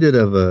reminded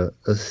of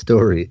a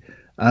story.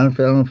 I don't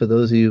know, for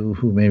those of you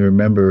who may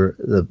remember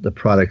the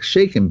product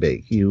Shake and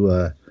Bake.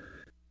 You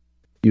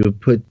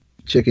would put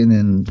chicken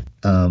in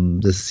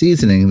the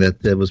seasoning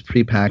that was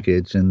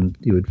prepackaged, and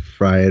you would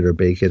fry it or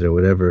bake it or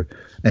whatever,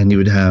 and you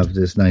would have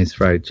this nice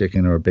fried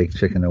chicken or baked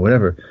chicken or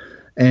whatever.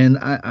 And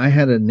I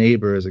had a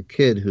neighbor as a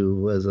kid who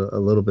was a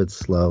little bit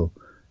slow,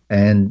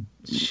 and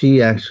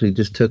she actually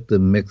just took the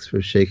mix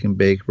for Shake and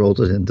Bake,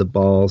 rolled it into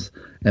balls,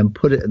 and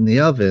put it in the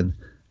oven,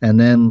 and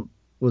then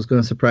was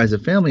going to surprise the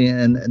family.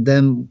 And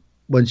then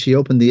when she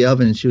opened the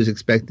oven, she was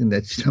expecting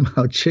that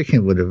somehow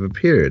chicken would have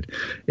appeared,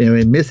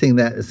 missing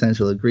that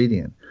essential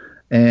ingredient.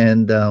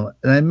 And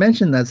I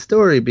mentioned that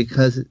story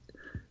because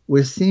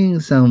we're seeing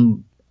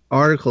some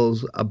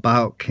articles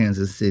about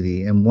Kansas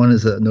City, and one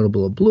is a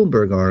notable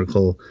Bloomberg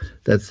article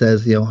that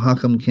says, how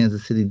come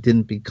Kansas City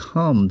didn't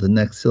become the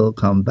next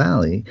Silicon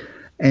Valley?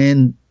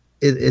 And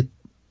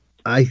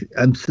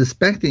I'm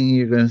suspecting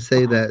you're going to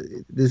say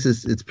that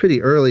it's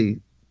pretty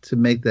early to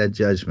make that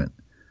judgment.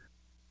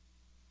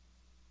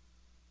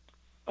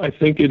 I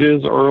think it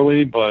is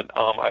early, but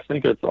I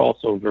think it's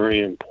also very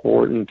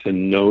important to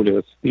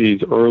notice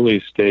these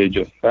early stage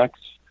effects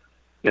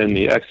and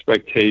the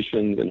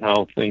expectations and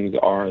how things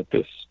are at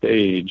this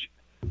stage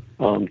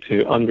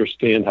to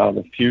understand how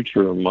the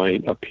future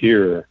might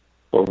appear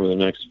over the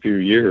next few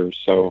years.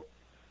 So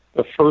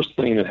the first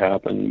thing that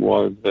happened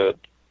was that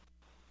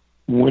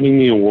winning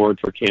the award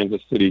for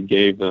Kansas City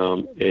gave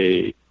them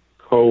a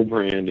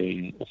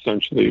co-branding,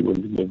 essentially,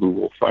 with the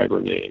Google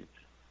Fiber name.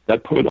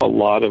 That put a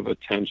lot of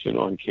attention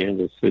on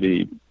Kansas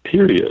City,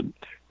 period,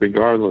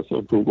 regardless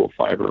of Google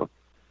Fiber.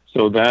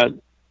 So that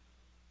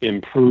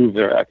improved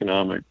their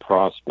economic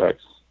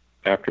prospects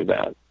after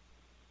that.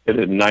 It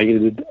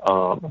ignited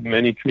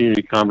many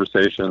community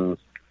conversations,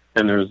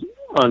 and there's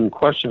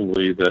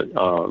unquestionably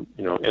that,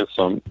 as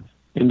some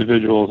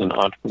individuals and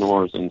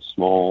entrepreneurs and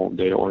small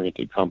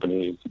data-oriented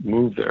companies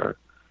move there.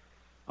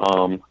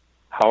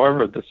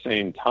 However, at the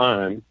same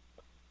time,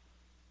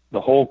 the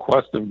whole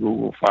quest of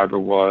Google Fiber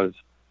was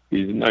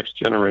these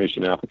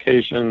next-generation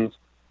applications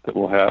that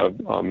will have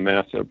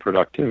massive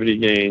productivity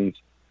gains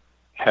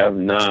have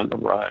not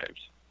arrived.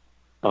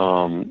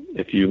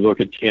 If you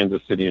look at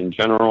Kansas City in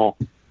general,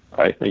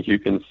 I think you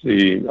can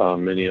see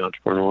many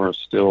entrepreneurs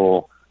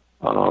still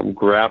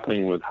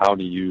grappling with how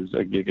to use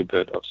a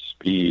gigabit of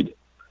speed.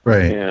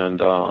 Right.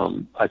 And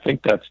I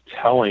think that's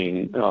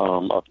telling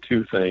of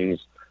two things,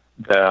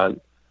 that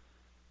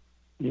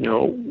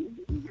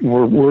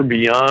we're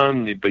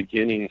beyond the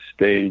beginning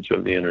stage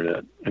of the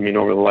internet. I mean,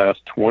 over the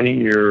last 20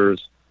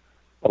 years,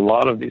 a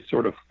lot of these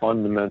sort of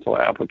fundamental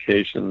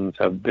applications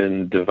have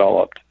been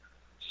developed.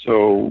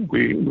 So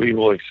we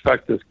will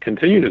expect to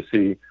continue to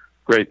see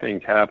great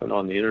things happen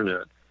on the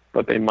internet,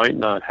 but they might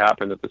not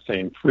happen at the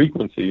same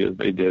frequency as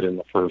they did in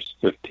the first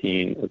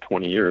 15 or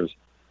 20 years,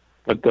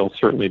 but they'll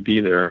certainly be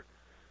there.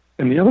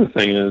 And the other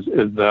thing is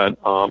that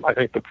I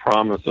think the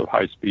promise of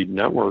high-speed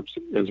networks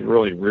is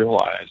really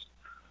realized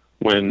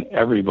when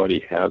everybody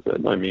has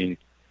it. I mean,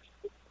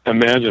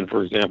 imagine,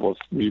 for example, if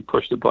we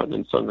pushed a button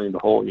and suddenly the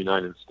whole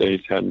United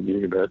States had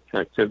gigabit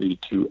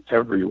connectivity to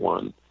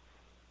everyone.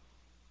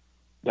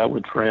 That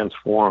would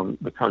transform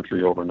the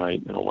country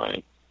overnight in a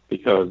way,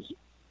 because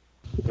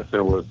if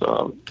there was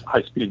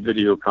high-speed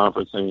video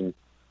conferencing,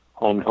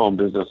 home-to-home,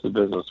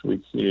 business-to-business,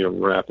 we'd see a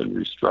rapid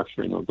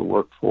restructuring of the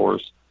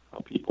workforce, how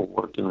people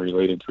worked and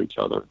related to each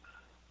other.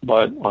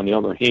 But on the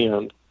other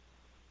hand,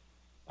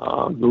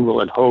 Google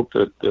had hoped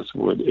that this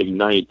would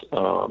ignite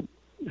a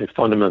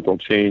fundamental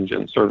change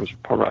in service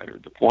provider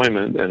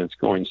deployment, and it's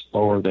going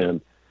slower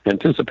than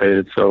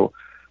anticipated. So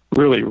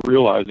really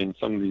realizing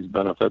some of these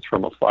benefits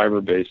from a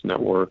fiber-based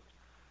network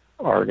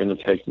are going to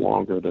take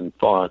longer than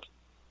thought.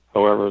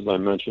 However, as I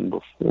mentioned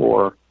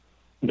before,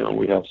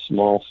 we have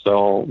small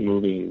cell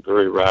moving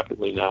very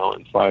rapidly now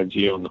and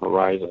 5G on the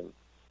horizon.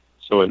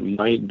 So it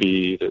might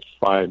be that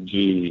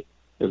 5G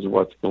is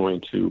what's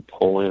going to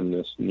pull in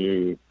this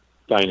new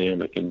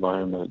dynamic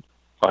environment,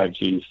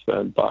 5G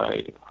fed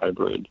by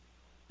hybrid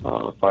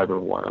fiber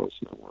wireless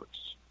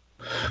networks.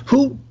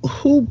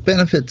 Who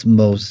benefits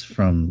most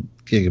from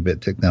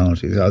gigabit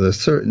technologies? Are there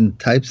certain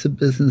types of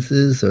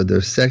businesses? Are there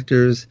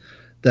sectors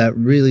that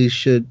really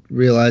should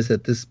realize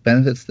that this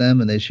benefits them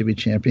and they should be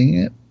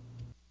championing it?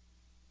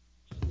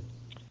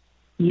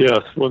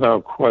 Yes,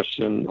 without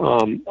question.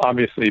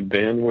 Obviously,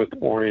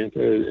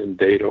 bandwidth-oriented and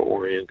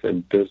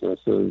data-oriented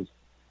businesses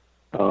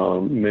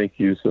make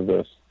use of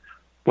this.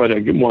 But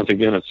once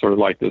again, it's sort of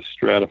like this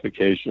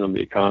stratification of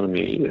the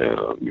economy.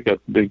 You've got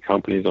big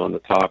companies on the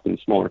top and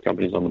smaller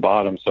companies on the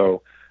bottom.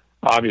 So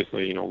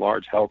obviously,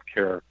 large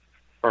healthcare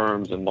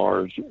firms and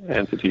large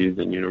entities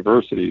and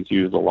universities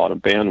use a lot of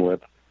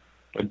bandwidth.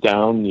 But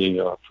down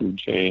the food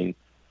chain,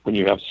 when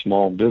you have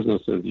small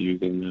businesses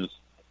using this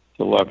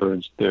to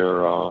leverage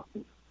their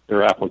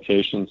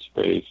application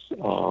space,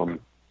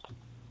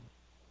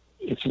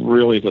 it's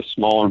really the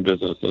smaller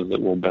businesses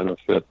that will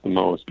benefit the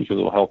most because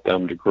it will help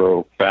them to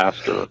grow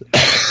faster.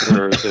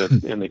 Whereas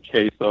in the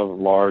case of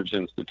large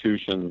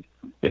institutions,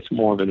 it's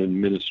more of an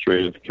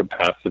administrative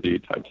capacity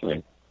type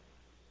thing.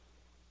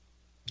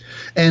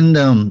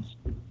 And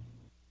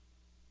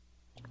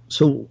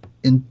so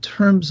in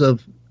terms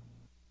of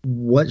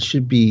what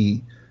should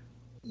we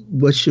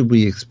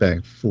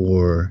expect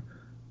for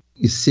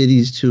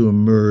cities to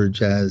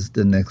emerge as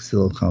the next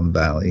Silicon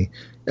Valley?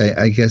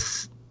 I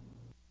guess,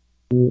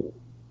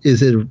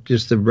 is it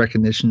just a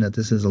recognition that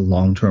this is a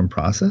long-term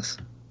process?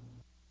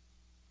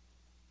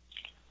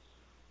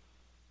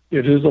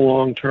 It is a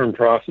long-term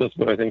process,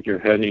 but I think you're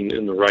heading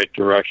in the right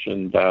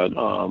direction.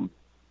 That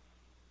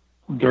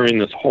during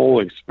this whole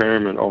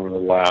experiment over the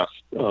last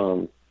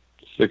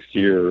 6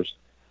 years,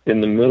 in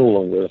the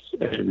middle of this,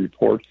 a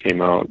report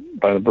came out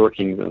by the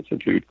Brookings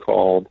Institute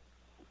called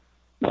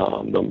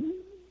the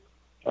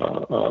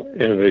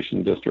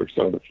Innovation Districts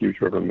Are the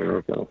Future of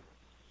America.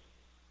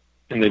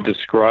 And they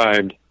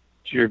described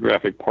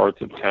geographic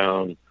parts of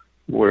town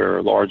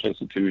where large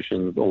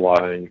institutions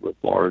aligned with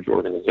large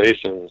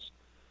organizations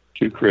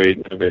to create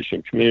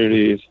innovation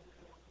communities,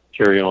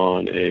 carry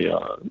on a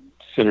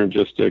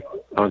synergistic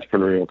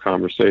entrepreneurial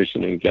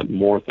conversation, and get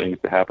more things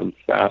to happen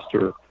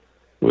faster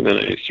within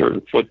a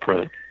certain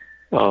footprint.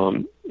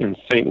 In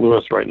St.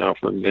 Louis right now,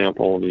 for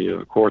example,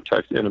 the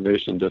Cortex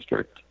Innovation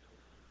District,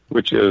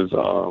 which is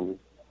a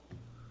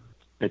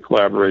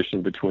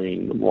collaboration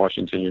between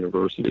Washington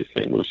University,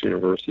 St. Louis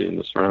University, and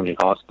the surrounding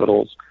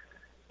hospitals,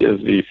 is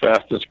the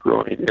fastest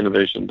growing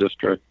innovation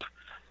district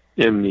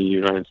in the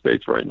United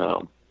States right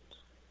now.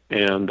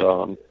 And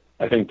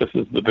I think this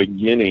is the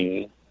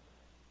beginning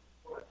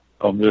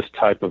of this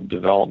type of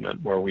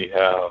development where we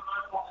have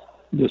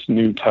this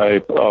new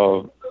type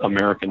of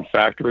American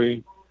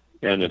factory,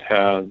 and it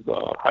has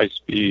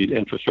high-speed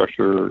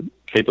infrastructure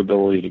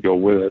capability to go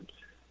with it.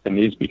 And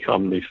these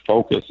become the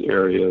focus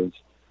areas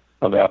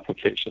of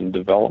application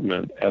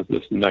development as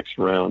this next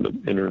round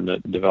of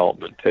internet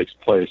development takes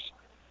place.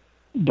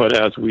 But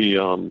as we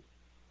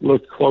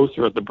look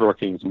closer at the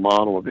Brookings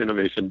model of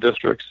innovation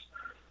districts,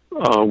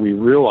 we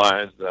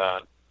realize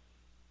that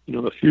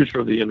the future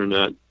of the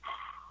internet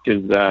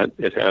is that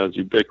it has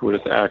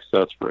ubiquitous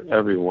access for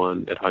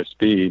everyone at high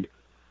speed,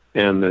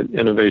 and that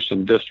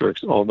innovation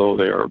districts, although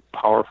they are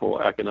powerful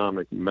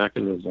economic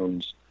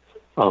mechanisms,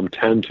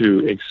 tend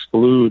to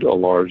exclude a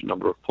large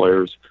number of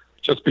players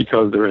just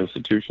because they're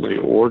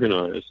institutionally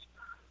organized.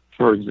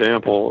 For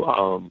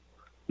example,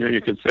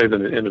 you could say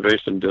that an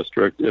innovation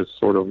district is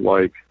sort of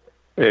like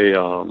a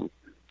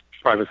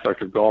private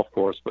sector golf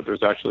course, but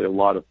there's actually a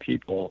lot of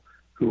people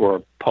who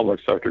are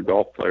public sector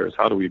golf players.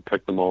 How do we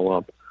pick them all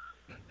up?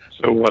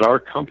 So what our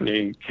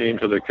company came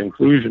to the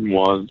conclusion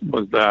was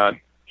that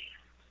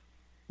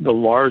the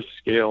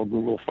large-scale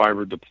Google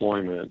Fiber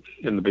deployment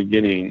in the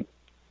beginning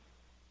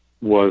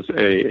was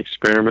a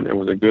experiment and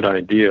was a good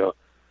idea,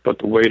 but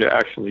the way to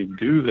actually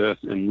do this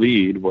and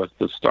lead was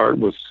to start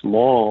with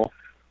small,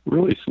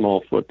 really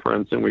small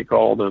footprints, and we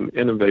call them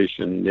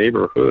innovation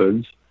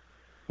neighborhoods,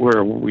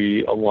 where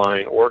we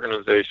align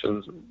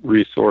organizations,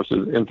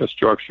 resources,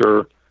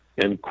 infrastructure,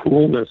 and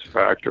coolness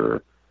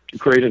factor to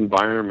create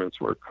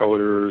environments where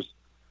coders,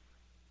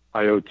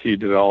 IoT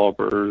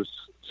developers,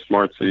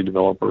 smart city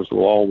developers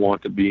will all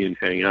want to be and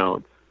hang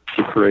out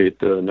to create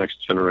the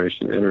next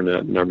generation internet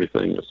and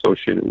everything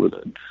associated with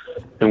it.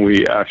 And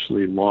we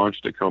actually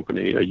launched a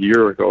company a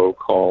year ago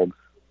called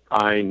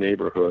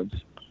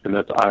iNeighborhoods, and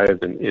that's I as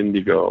in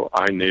indigo,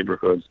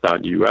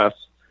 iNeighborhoods.us.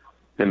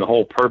 And the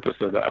whole purpose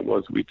of that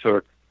was we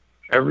took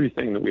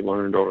everything that we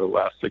learned over the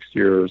last 6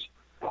 years,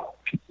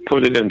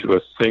 put it into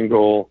a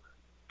single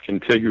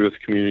contiguous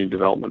community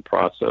development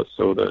process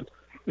so that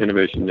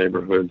innovation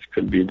neighborhoods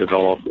could be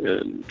developed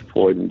and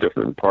deployed in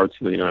different parts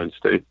of the United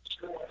States.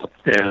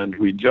 And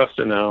we just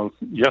announced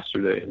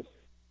yesterday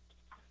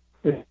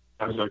a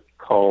project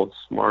called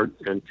Smart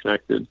and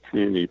Connected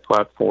Community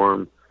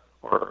Platform,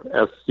 or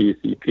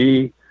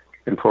SCCP.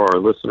 And for our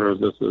listeners,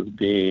 this is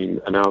being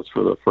announced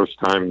for the first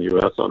time in the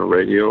U.S. on a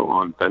radio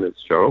on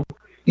Bennett's show.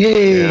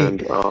 Yay!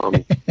 And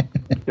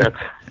that's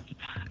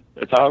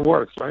how it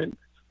works, right?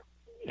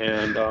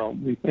 And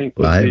we think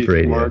that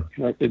the Smart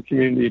Connected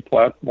Community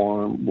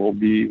Platform will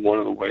be one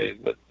of the ways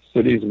that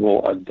cities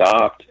will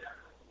adopt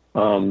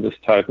this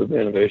type of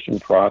innovation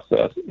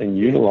process and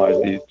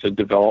utilize these to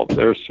develop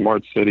their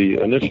smart city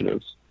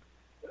initiatives.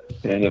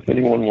 And if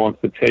anyone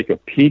wants to take a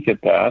peek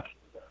at that,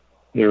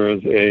 there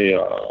is a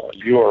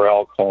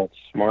URL called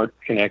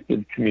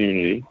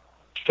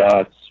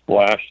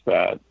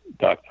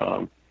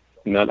smartconnectedcommunity.splashpad.com,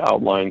 and that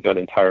outlines that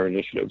entire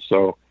initiative.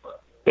 So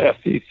the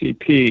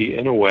SCCP,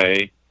 in a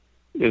way,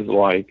 is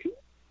like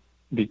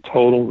the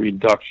total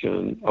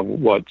reduction of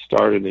what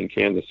started in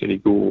Kansas City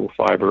Google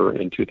Fiber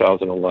in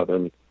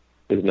 2011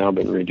 has now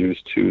been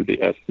reduced to the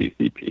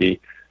SCCP,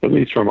 at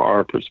least from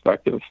our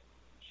perspective.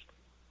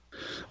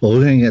 Well,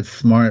 we're going to get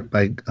smart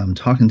by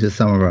talking to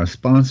some of our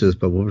sponsors,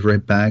 but we'll be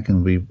right back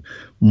and we'll be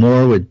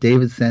more with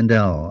David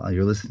Sandell.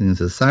 You're listening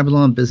to the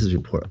Cyberlaw and Business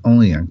Report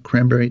only on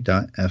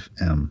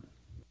Cranberry.fm.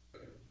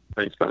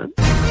 Thanks, Ben.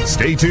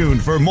 Stay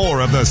tuned for more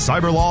of the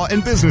Cyberlaw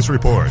and Business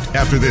Report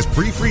after this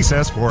brief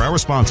recess for our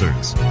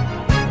sponsors.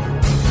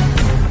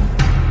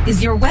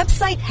 Is your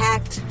website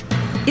hacked?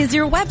 Is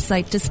your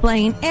website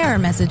displaying error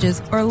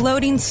messages or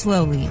loading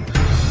slowly?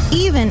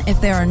 Even if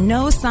there are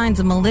no signs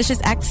of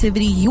malicious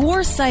activity,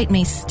 your site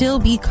may still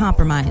be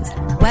compromised.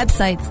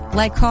 Websites,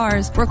 like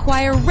cars,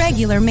 require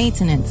regular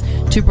maintenance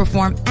to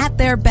perform at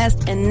their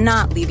best and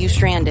not leave you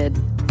stranded.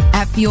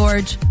 At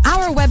Fjorge,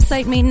 our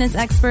website maintenance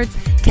experts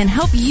can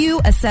help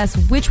you assess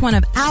which one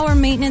of our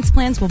maintenance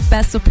plans will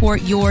best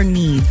support your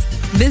needs.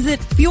 Visit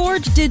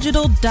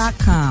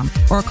FjorgeDigital.com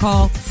or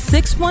call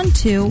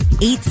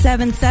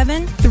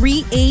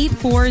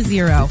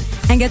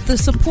 612-877-3840 and get the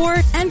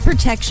support and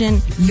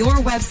protection your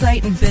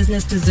website and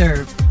business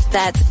deserve.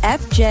 That's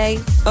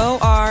FJORGE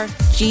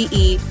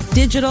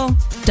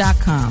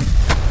Digital.com.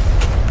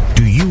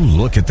 Do you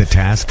look at the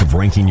task of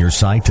ranking your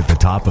site at the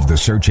top of the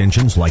search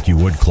engines like you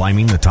would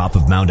climbing the top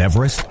of Mount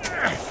Everest?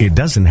 It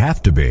doesn't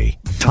have to be.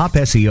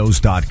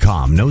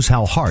 TopSEOs.com knows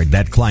how hard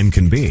that climb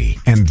can be,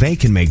 and they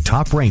can make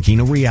top ranking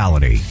a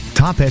reality.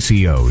 Top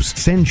SEOs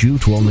sends you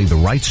to only the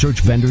right search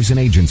vendors and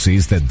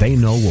agencies that they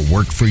know will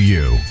work for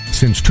you.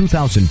 Since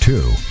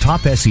 2002,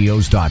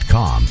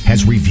 TopSEOs.com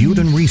has reviewed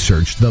and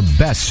researched the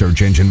best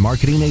search engine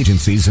marketing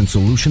agencies and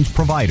solutions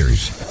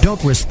providers.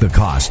 Don't risk the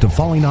cost of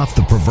falling off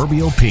the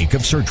proverbial peak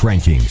of search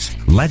rankings.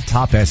 Let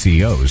Top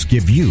SEOs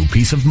give you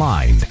peace of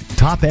mind.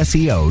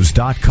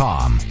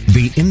 TopSEOs.com,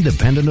 the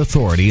independent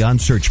authority on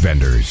search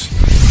vendors.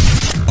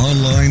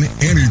 Online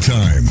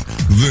anytime.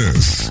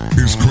 This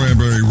is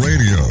Cranberry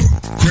Radio.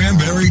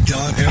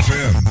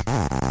 Cranberry.fm.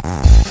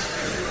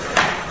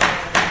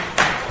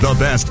 The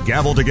best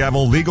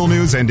gavel-to-gavel legal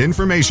news and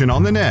information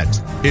on the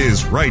net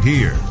is right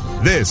here.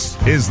 This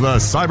is the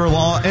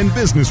Cyberlaw and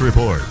Business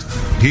Report.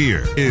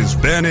 Here is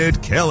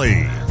Bennett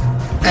Kelly.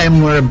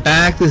 And we're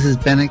back. This is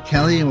Bennett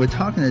Kelly, and we're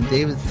talking to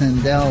David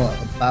Sandell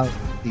about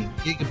the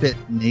Gigabit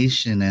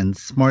Nation and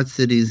smart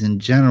cities in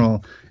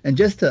general. And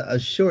just a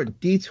short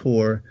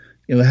detour,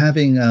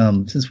 having,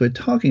 since we're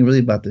talking really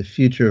about the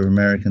future of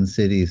American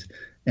cities,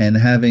 and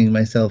having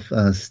myself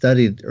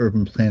studied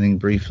urban planning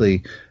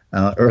briefly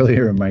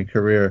earlier in my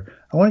career,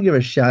 I want to give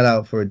a shout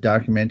out for a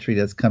documentary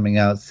that's coming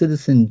out,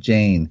 Citizen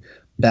Jane,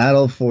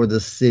 Battle for the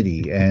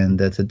City. And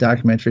that's a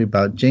documentary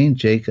about Jane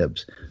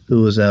Jacobs,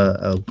 who was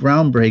a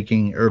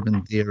groundbreaking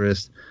urban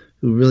theorist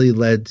who really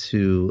led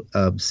to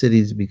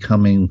cities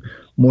becoming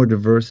more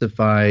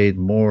diversified,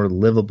 more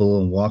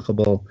livable and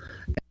walkable.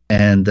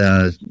 And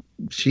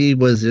she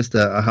was just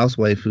a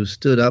housewife who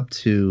stood up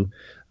to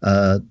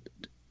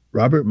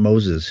Robert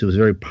Moses, who was a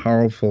very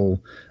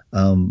powerful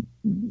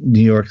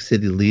New York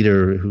City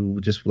leader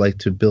who just liked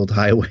to build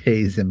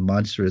highways and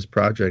monstrous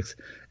projects.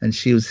 And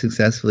she was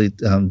successfully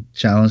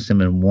challenged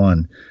him and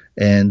won.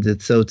 And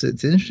it's an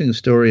interesting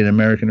story in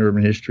American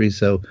urban history.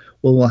 So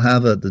we'll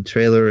have the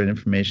trailer and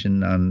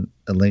information on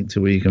a link to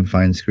where you can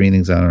find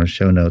screenings on our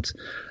show notes.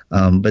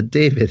 But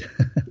David,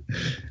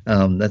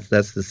 that's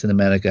the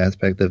cinematic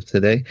aspect of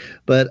today.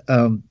 But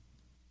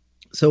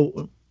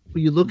so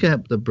when you look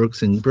at the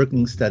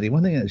Brookings study,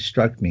 one thing that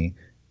struck me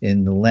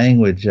in the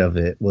language of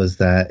it was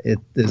that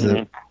there's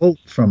a quote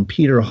from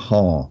Peter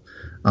Hall.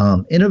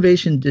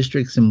 Innovation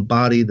districts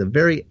embody the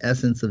very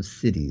essence of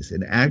cities,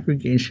 an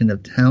aggregation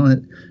of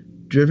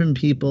talent-driven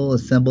people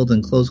assembled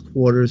in close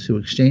quarters who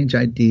exchange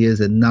ideas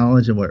and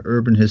knowledge in what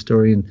urban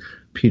historian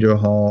Peter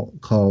Hall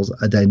calls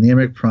a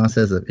dynamic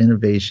process of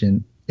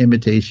innovation,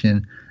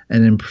 imitation,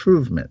 and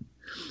improvement.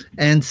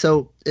 And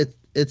so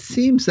it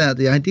seems that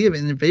the idea of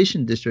an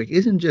innovation district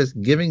isn't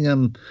just giving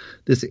them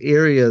this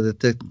area that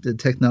the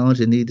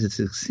technology needs to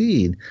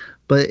succeed,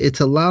 but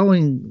it's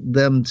allowing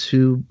them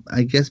to,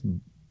 I guess,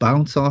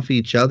 bounce off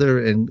each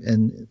other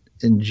and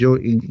enjoy,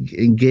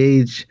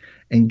 engage,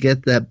 and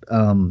get that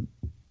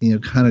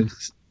kind of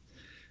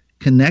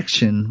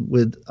connection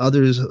with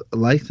others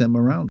like them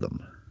around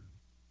them.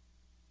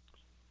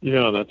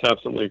 Yeah, that's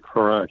absolutely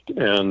correct.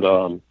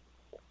 And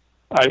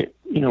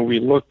we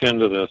looked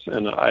into this,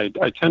 and I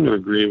tend to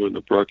agree with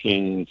the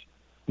Brookings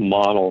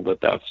model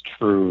that's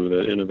true,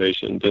 that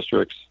innovation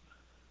districts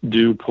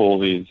do pull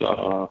these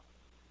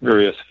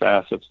various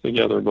facets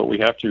together, but we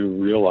have to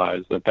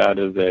realize that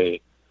is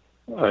a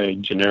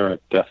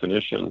generic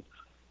definition.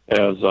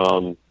 As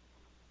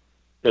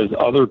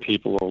other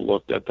people have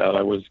looked at that,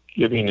 I was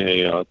giving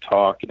a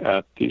talk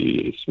at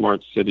the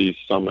Smart Cities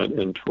Summit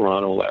in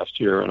Toronto last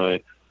year, and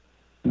I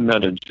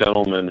met a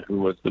gentleman who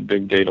was the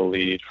big data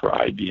lead for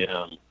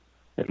IBM,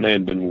 and they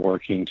had been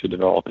working to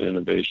develop an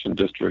innovation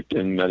district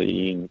in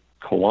Medellin,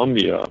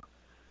 Colombia,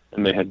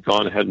 and they had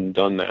gone ahead and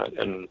done that.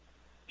 And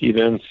he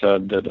then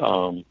said that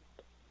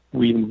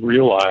we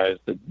realized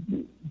that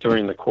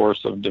during the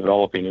course of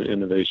developing an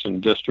innovation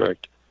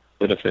district,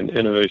 that if an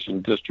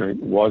innovation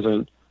district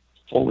wasn't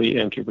fully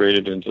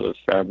integrated into the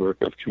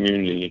fabric of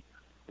community,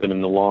 then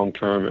in the long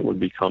term it would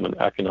become an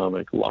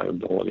economic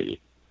liability.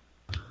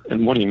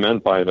 And what he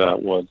meant by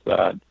that was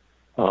that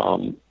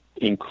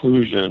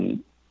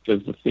inclusion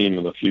is the theme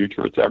of the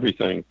future. It's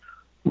everything.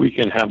 We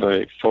can have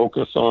a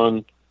focus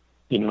on,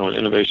 an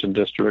innovation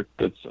district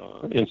that's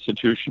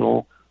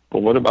institutional,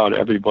 but what about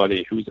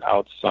everybody who's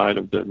outside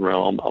of the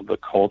realm of the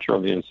culture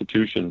of the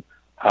institution?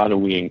 How do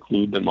we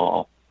include them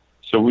all?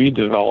 So we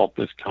developed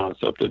this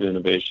concept of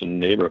innovation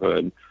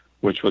neighborhood,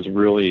 which was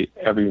really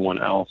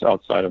everyone else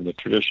outside of the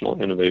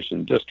traditional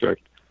innovation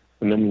district.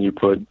 And then you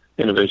put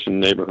innovation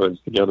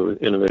neighborhoods together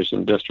with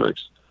innovation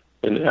districts,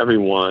 and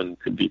everyone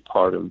could be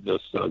part of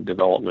this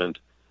development.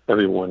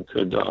 Everyone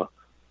could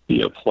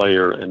be a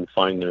player and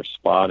find their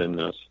spot in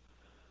this.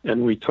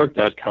 And we took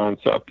that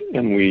concept,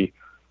 and we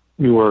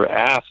were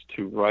asked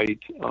to write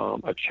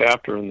a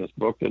chapter in this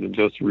book that had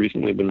just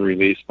recently been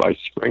released by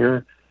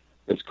Springer.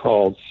 It's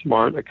called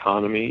Smart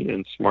Economy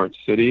in Smart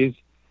Cities,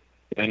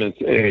 and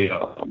it's a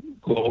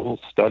global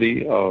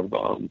study of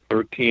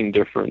 13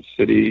 different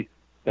city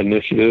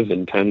initiatives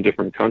in 10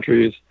 different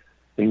countries.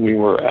 And we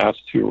were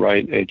asked to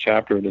write a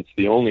chapter that's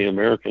the only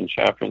American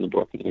chapter in the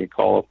book, and we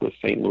call it the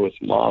St. Louis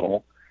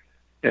Model.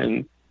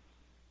 And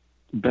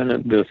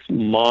Bennett, this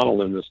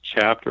model in this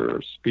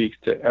chapter speaks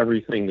to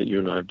everything that you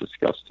and I have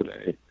discussed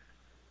today.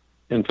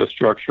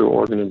 Infrastructure,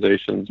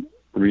 organizations,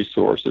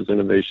 resources,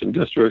 innovation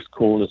districts,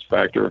 coolness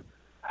factor.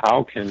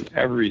 How can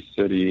every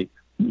city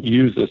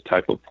use this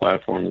type of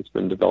platform that's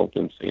been developed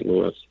in St.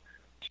 Louis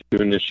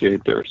to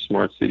initiate their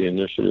smart city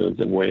initiatives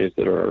in ways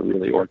that are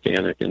really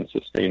organic and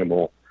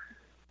sustainable?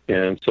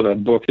 And so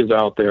that book is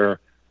out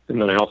there.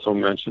 And then I also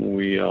mentioned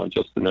we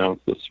just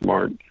announced the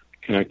Smart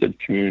Connected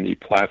Community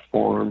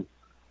Platform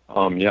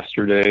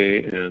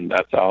yesterday, and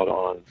that's out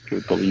on the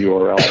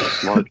URL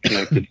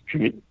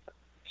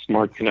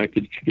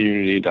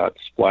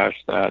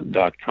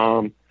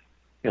smartconnectedcommunity.splashthat.com.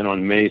 And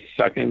on May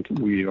 2nd,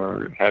 we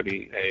are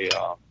having a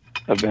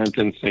event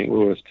in St.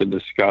 Louis to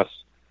discuss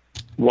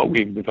what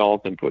we've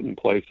developed and put in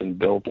place and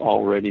built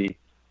already,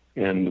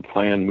 and the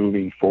plan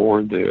moving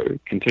forward, the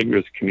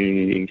contiguous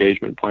community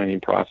engagement planning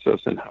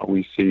process, and how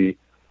we see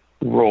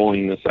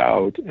rolling this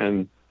out.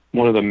 And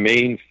one of the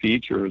main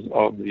features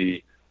of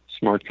the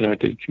Smart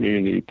Connected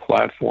Community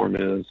Platform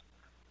is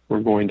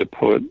we're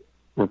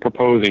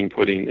proposing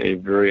putting a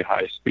very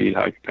high-speed,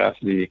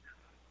 high-capacity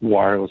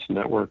wireless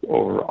network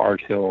over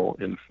Art Hill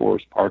in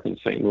Forest Park in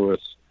St.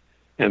 Louis.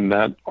 And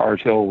that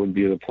Art Hill would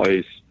be the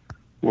place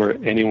where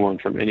anyone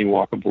from any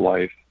walk of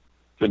life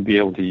could be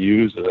able to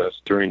use this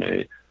during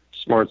a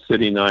smart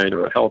city night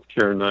or a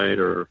healthcare night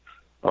or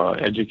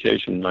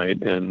education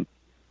night, and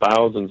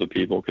thousands of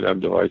people could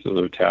have devices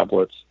or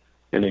tablets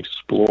and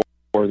explore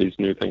these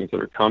new things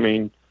that are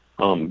coming,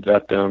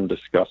 vet them,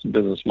 discuss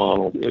business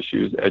model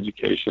issues,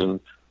 education,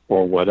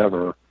 or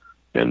whatever.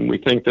 And we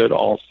think that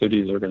all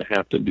cities are going to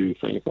have to do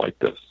things like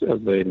this as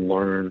they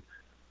learn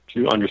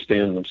to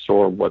understand and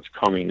absorb what's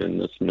coming in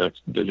this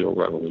next digital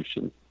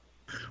revolution.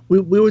 We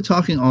were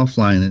talking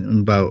offline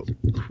about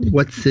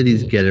what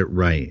cities get it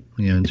right,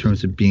 in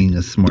terms of being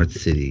a smart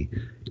city.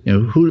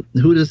 Who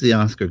does the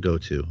Oscar go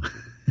to?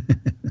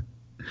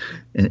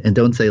 and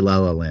don't say La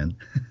La Land.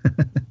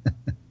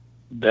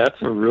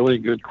 That's a really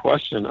good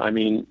question. I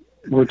mean,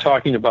 we're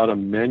talking about a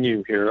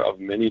menu here of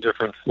many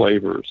different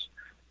flavors.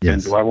 Yes.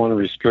 And do I want to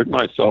restrict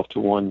myself to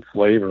one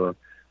flavor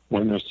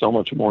when there's so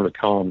much more to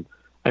come?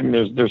 I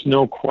mean, there's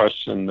no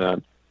question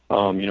that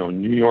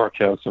New York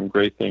has some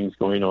great things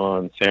going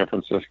on. San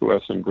Francisco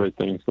has some great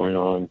things going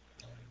on.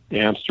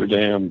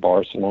 Amsterdam,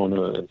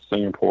 Barcelona, and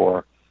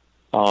Singapore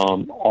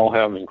all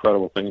have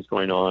incredible things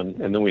going on.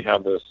 And then we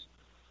have this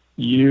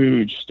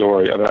huge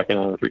story of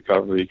economic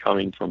recovery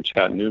coming from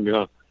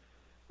Chattanooga.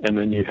 And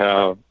then you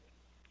have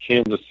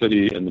Kansas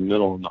City in the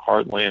middle, in the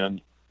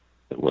heartland.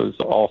 It was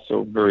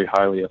also very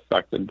highly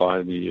affected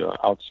by the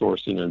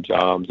outsourcing of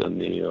jobs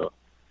and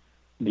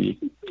the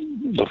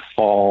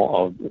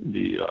fall of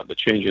the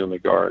changing of the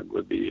guard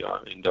with the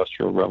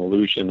Industrial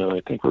Revolution. And I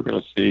think we're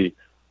going to see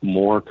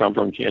more come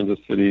from Kansas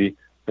City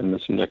in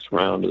this next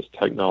round as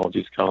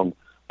technologies come.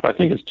 But I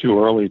think it's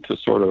too early to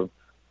sort of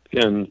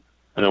pin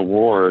an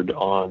award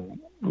on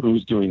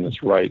who's doing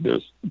this right.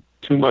 There's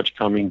too much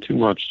coming, too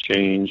much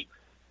change.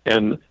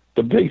 And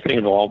the big thing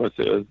of all this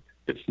is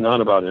it's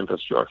not about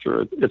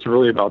infrastructure. It's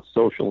really about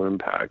social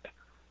impact.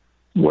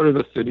 What are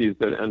the cities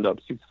that end up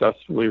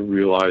successfully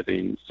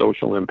realizing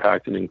social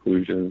impact and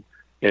inclusion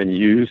and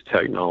use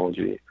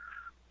technology?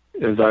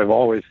 As I've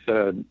always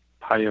said,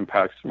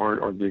 high-impact, smart,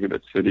 or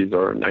gigabit cities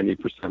are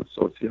 90%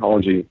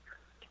 sociology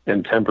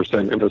and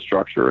 10%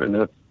 infrastructure, and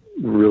that's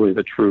really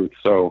the truth.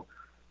 So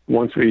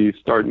once we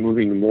start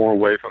moving more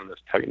away from this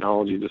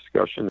technology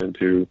discussion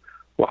into,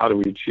 well, how do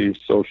we achieve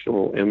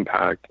social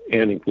impact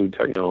and include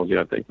technology,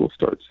 I think we'll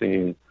start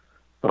seeing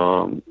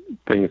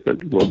things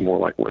that look more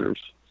like winners.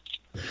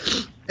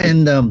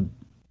 And,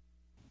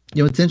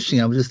 it's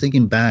interesting. I was just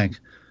thinking back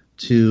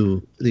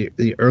to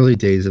the early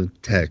days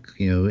of tech,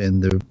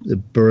 and the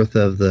birth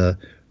of the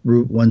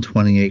Route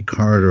 128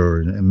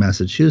 corridor in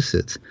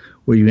Massachusetts,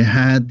 where you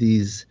had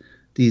these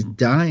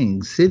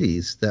dying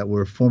cities that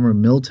were former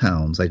mill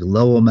towns like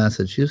Lowell,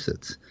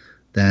 Massachusetts,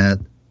 that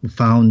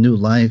found new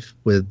life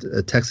with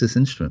a Texas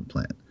Instrument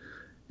plant.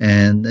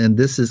 And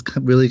this is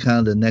really kind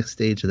of the next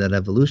stage of that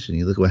evolution.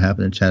 You look at what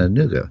happened in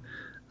Chattanooga.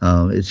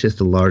 It's just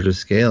a larger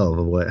scale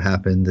of what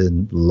happened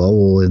in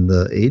Lowell in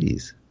the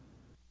 80s.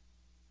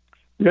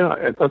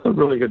 Yeah, that's a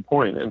really good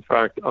point. In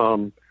fact,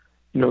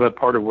 that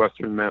part of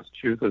western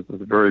Massachusetts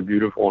is very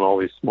beautiful, and all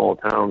these small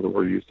towns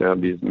where we used to have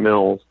these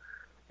mills.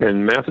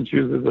 And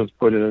Massachusetts has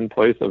put in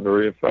place a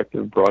very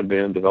effective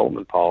broadband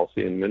development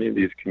policy, and many of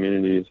these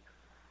communities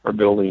are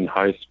building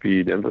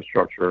high-speed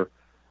infrastructure.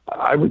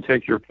 I would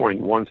take your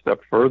point one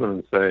step further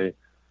and say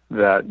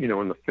that,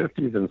 in the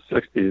 50s and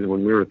 60s,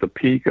 when we were at the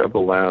peak of the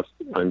last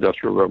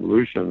industrial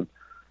revolution,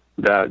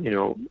 that,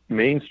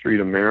 Main Street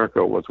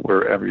America was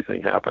where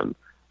everything happened.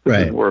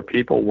 This is where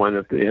people went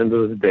at the end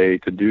of the day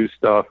to do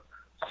stuff,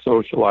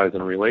 socialize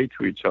and relate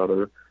to each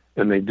other,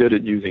 and they did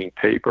it using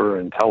paper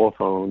and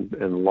telephones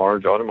and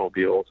large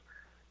automobiles.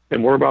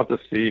 And we're about to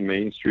see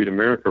Main Street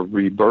America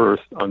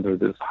rebirth under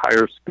this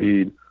higher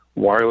speed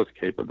wireless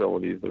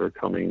capabilities that are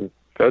coming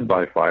fed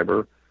by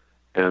fiber.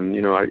 And,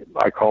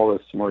 I call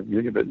this smart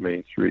gigabit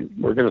Main Street.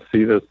 We're going to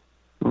see this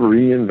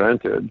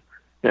reinvented,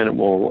 and it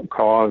will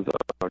cause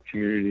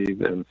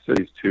communities and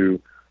cities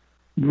to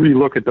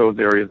relook at those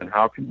areas and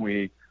how can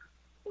we,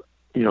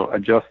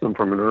 adjust them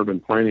from an urban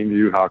planning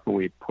view. How can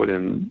we put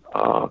in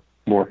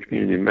more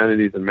community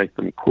amenities and make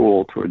them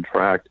cool to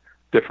attract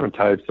different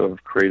types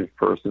of creative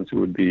persons who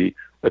would be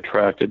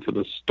attracted to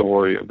the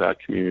story of that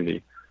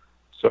community.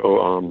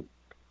 So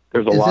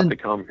there's a lot to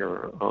come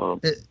here.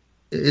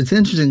 It's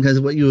interesting because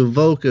what you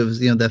evoke of,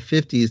 the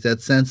 50s,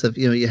 that sense of,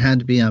 you had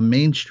to be on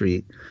Main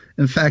Street.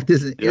 In fact,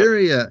 there's an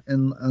area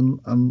in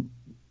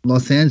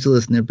Los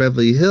Angeles near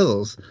Beverly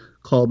Hills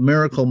called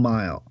Miracle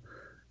Mile.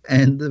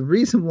 And the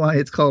reason why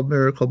it's called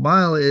Miracle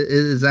Mile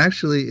is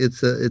actually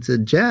it's a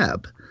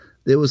jab.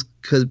 It was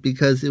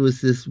because it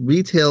was this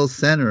retail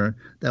center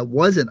that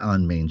wasn't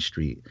on Main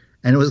Street,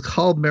 and it was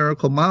called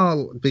Miracle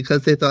Mile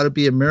because they thought it'd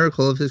be a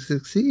miracle if it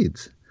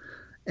succeeds.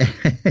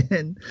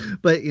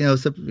 But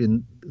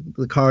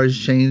the cars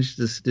changed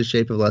the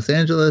shape of Los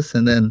Angeles,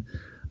 and then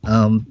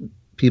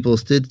people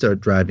did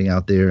start driving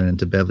out there and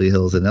into Beverly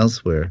Hills and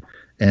elsewhere.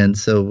 And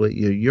so what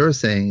you're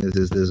saying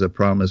is there's a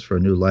promise for a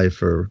new life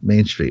for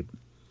Main Street.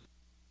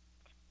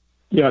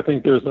 Yeah, I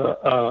think there's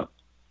a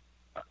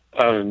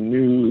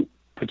new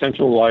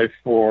potential life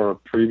for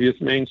previous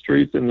Main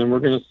Streets, and then we're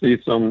going to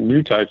see some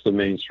new types of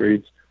Main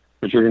Streets,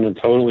 which are going to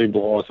totally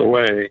blow us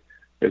away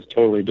as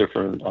totally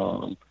different,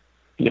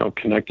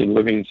 connected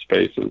living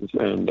spaces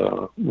and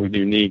with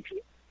unique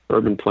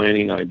urban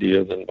planning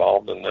ideas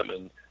involved in them.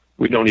 And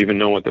we don't even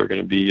know what they're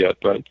going to be yet,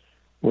 but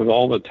with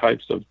all the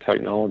types of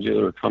technology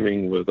that are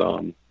coming with,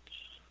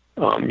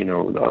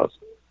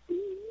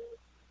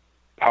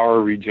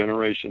 power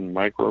regeneration,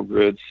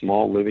 microgrids,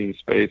 small living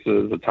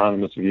spaces,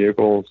 autonomous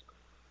vehicles,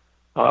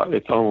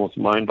 it's almost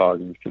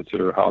mind-boggling to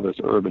consider how this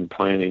urban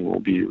planning will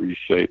be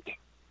reshaped.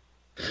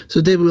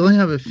 So, David, we only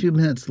have a few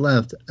minutes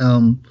left.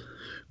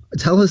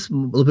 Tell us a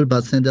little bit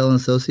about Sandell &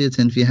 Associates,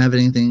 and if you have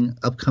anything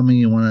upcoming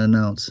you want to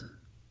announce.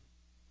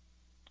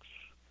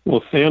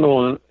 Well,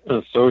 Sandell &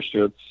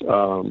 Associates,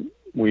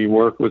 we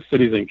work with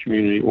cities and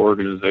community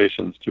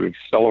organizations to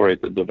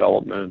accelerate the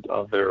development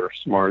of their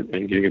smart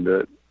and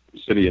gigabit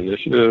city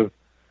initiative.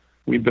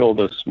 We build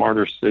a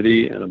smarter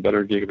city and a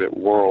better gigabit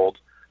world.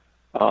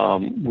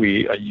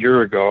 We, a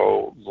year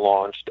ago,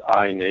 launched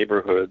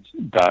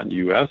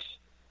iNeighborhoods.us,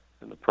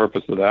 and the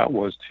purpose of that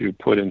was to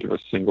put into a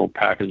single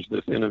package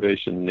this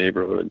innovation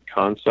neighborhood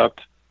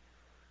concept.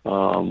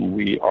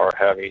 We are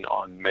having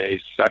on May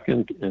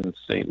 2nd in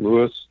St.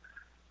 Louis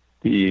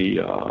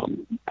the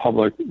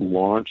public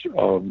launch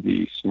of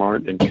the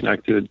Smart and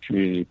Connected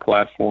Community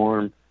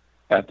Platform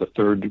at the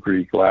Third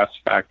Degree Glass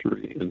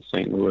Factory in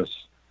St. Louis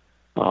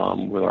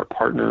with our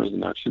partners,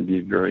 and that should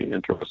be very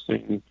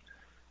interesting.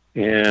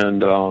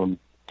 And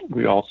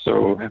we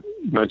also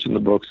mentioned the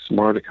book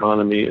Smart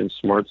Economy and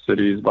Smart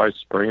Cities by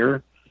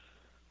Springer,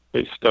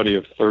 a study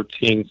of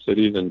 13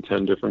 cities in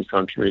 10 different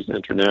countries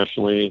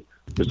internationally.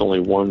 There's only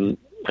one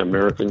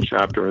American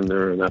chapter in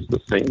there, and that's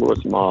the St.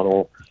 Louis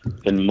model.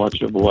 And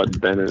much of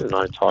what Bennett and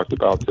I talked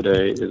about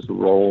today is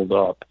rolled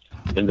up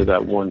into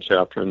that one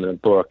chapter in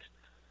that book.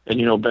 And,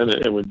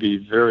 Bennett, it would be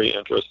very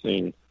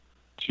interesting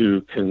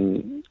to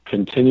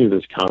continue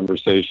this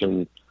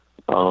conversation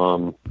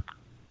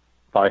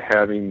by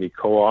having the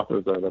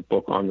co-authors of the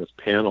book on this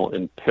panel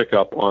and pick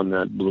up on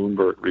that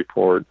Bloomberg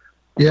report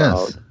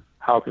about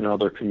how can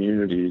other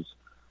communities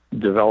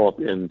develop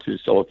into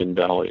Silicon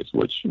Valleys,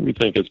 which we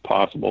think is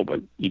possible,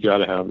 but you got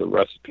to have the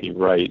recipe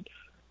right,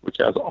 which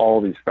has all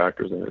these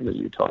factors in it that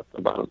you talked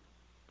about.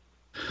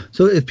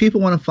 So if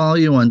people want to follow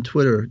you on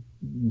Twitter,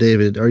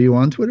 David, are you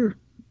on Twitter?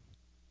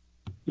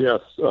 Yes,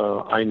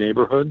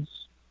 iNeighborhoods.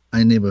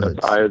 iNeighborhoods.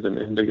 That's I as in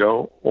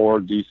Indigo, or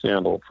D.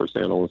 Sandel for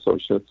Sandel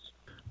Associates.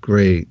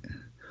 Great.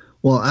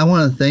 Well, I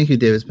want to thank you,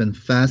 David. It's been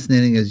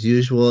fascinating as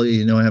usual.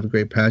 You know I have a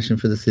great passion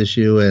for this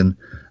issue, and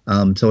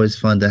it's always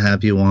fun to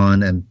have you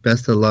on. And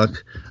best of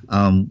luck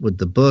with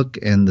the book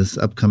and this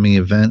upcoming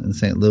event in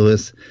St.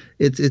 Louis.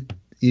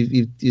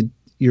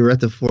 You're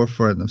at the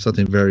forefront of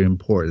something very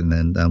important,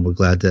 and we're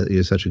glad that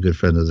you're such a good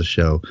friend of the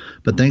show.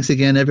 But thanks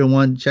again,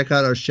 everyone. Check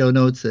out our show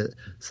notes at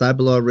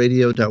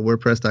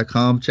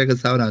cyberlawradio.wordpress.com. Check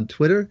us out on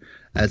Twitter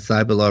at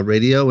Cyberlaw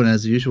Radio. And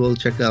as usual,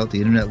 check out the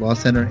Internet Law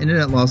Center,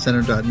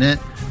 internetlawcenter.net.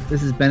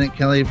 This is Bennett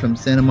Kelly from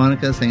Santa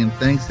Monica saying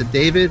thanks to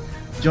David.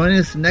 Join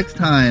us next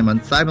time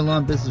on Cyber Law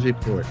and Business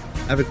Report.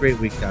 Have a great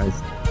week, guys.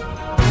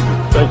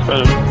 Thanks,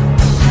 Bennett.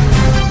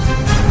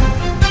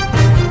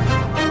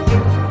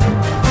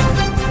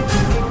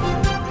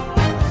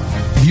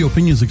 The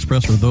opinions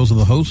expressed are those of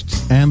the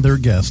hosts and their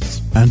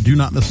guests and do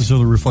not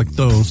necessarily reflect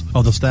those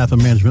of the staff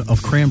and management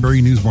of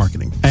Cranberry News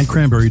Marketing and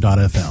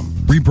Cranberry.fm.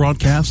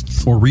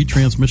 Rebroadcasts or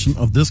retransmission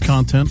of this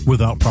content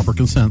without proper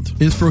consent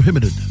is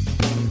prohibited.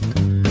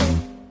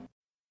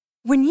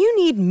 When you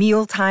need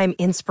mealtime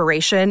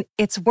inspiration,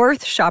 it's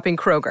worth shopping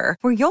Kroger,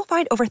 where you'll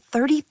find over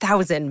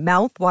 30,000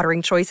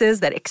 mouth-watering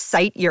choices that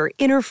excite your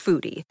inner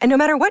foodie. And no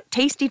matter what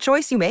tasty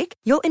choice you make,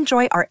 you'll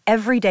enjoy our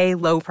everyday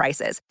low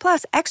prices,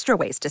 plus extra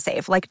ways to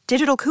save, like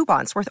digital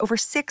coupons worth over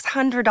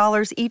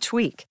 $600 each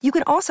week. You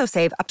can also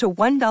save up to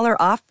 $1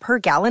 off per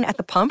gallon at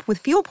the pump with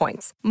fuel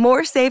points.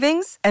 More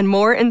savings and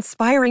more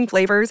inspiring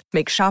flavors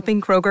make shopping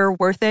Kroger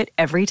worth it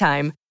every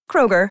time.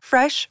 Kroger,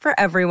 fresh for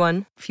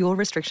everyone. Fuel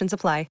restrictions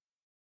apply.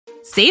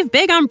 Save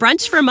big on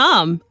brunch for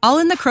mom, all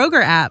in the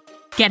Kroger app.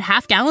 Get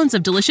half gallons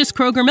of delicious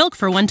Kroger milk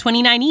for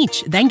 $1.29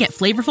 each. Then get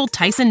flavorful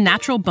Tyson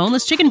natural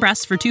boneless chicken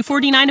breasts for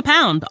 $2.49 a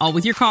pound, all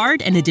with your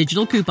card and a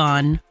digital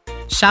coupon.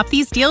 Shop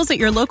these deals at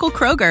your local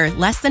Kroger,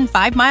 less than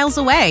 5 miles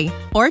away.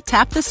 Or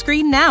tap the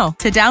screen now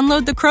to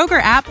download the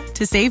Kroger app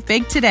to save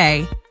big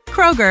today.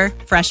 Kroger,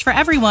 fresh for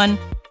everyone.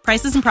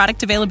 Prices and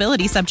product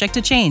availability subject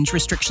to change.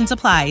 Restrictions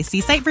apply.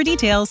 See site for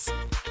details.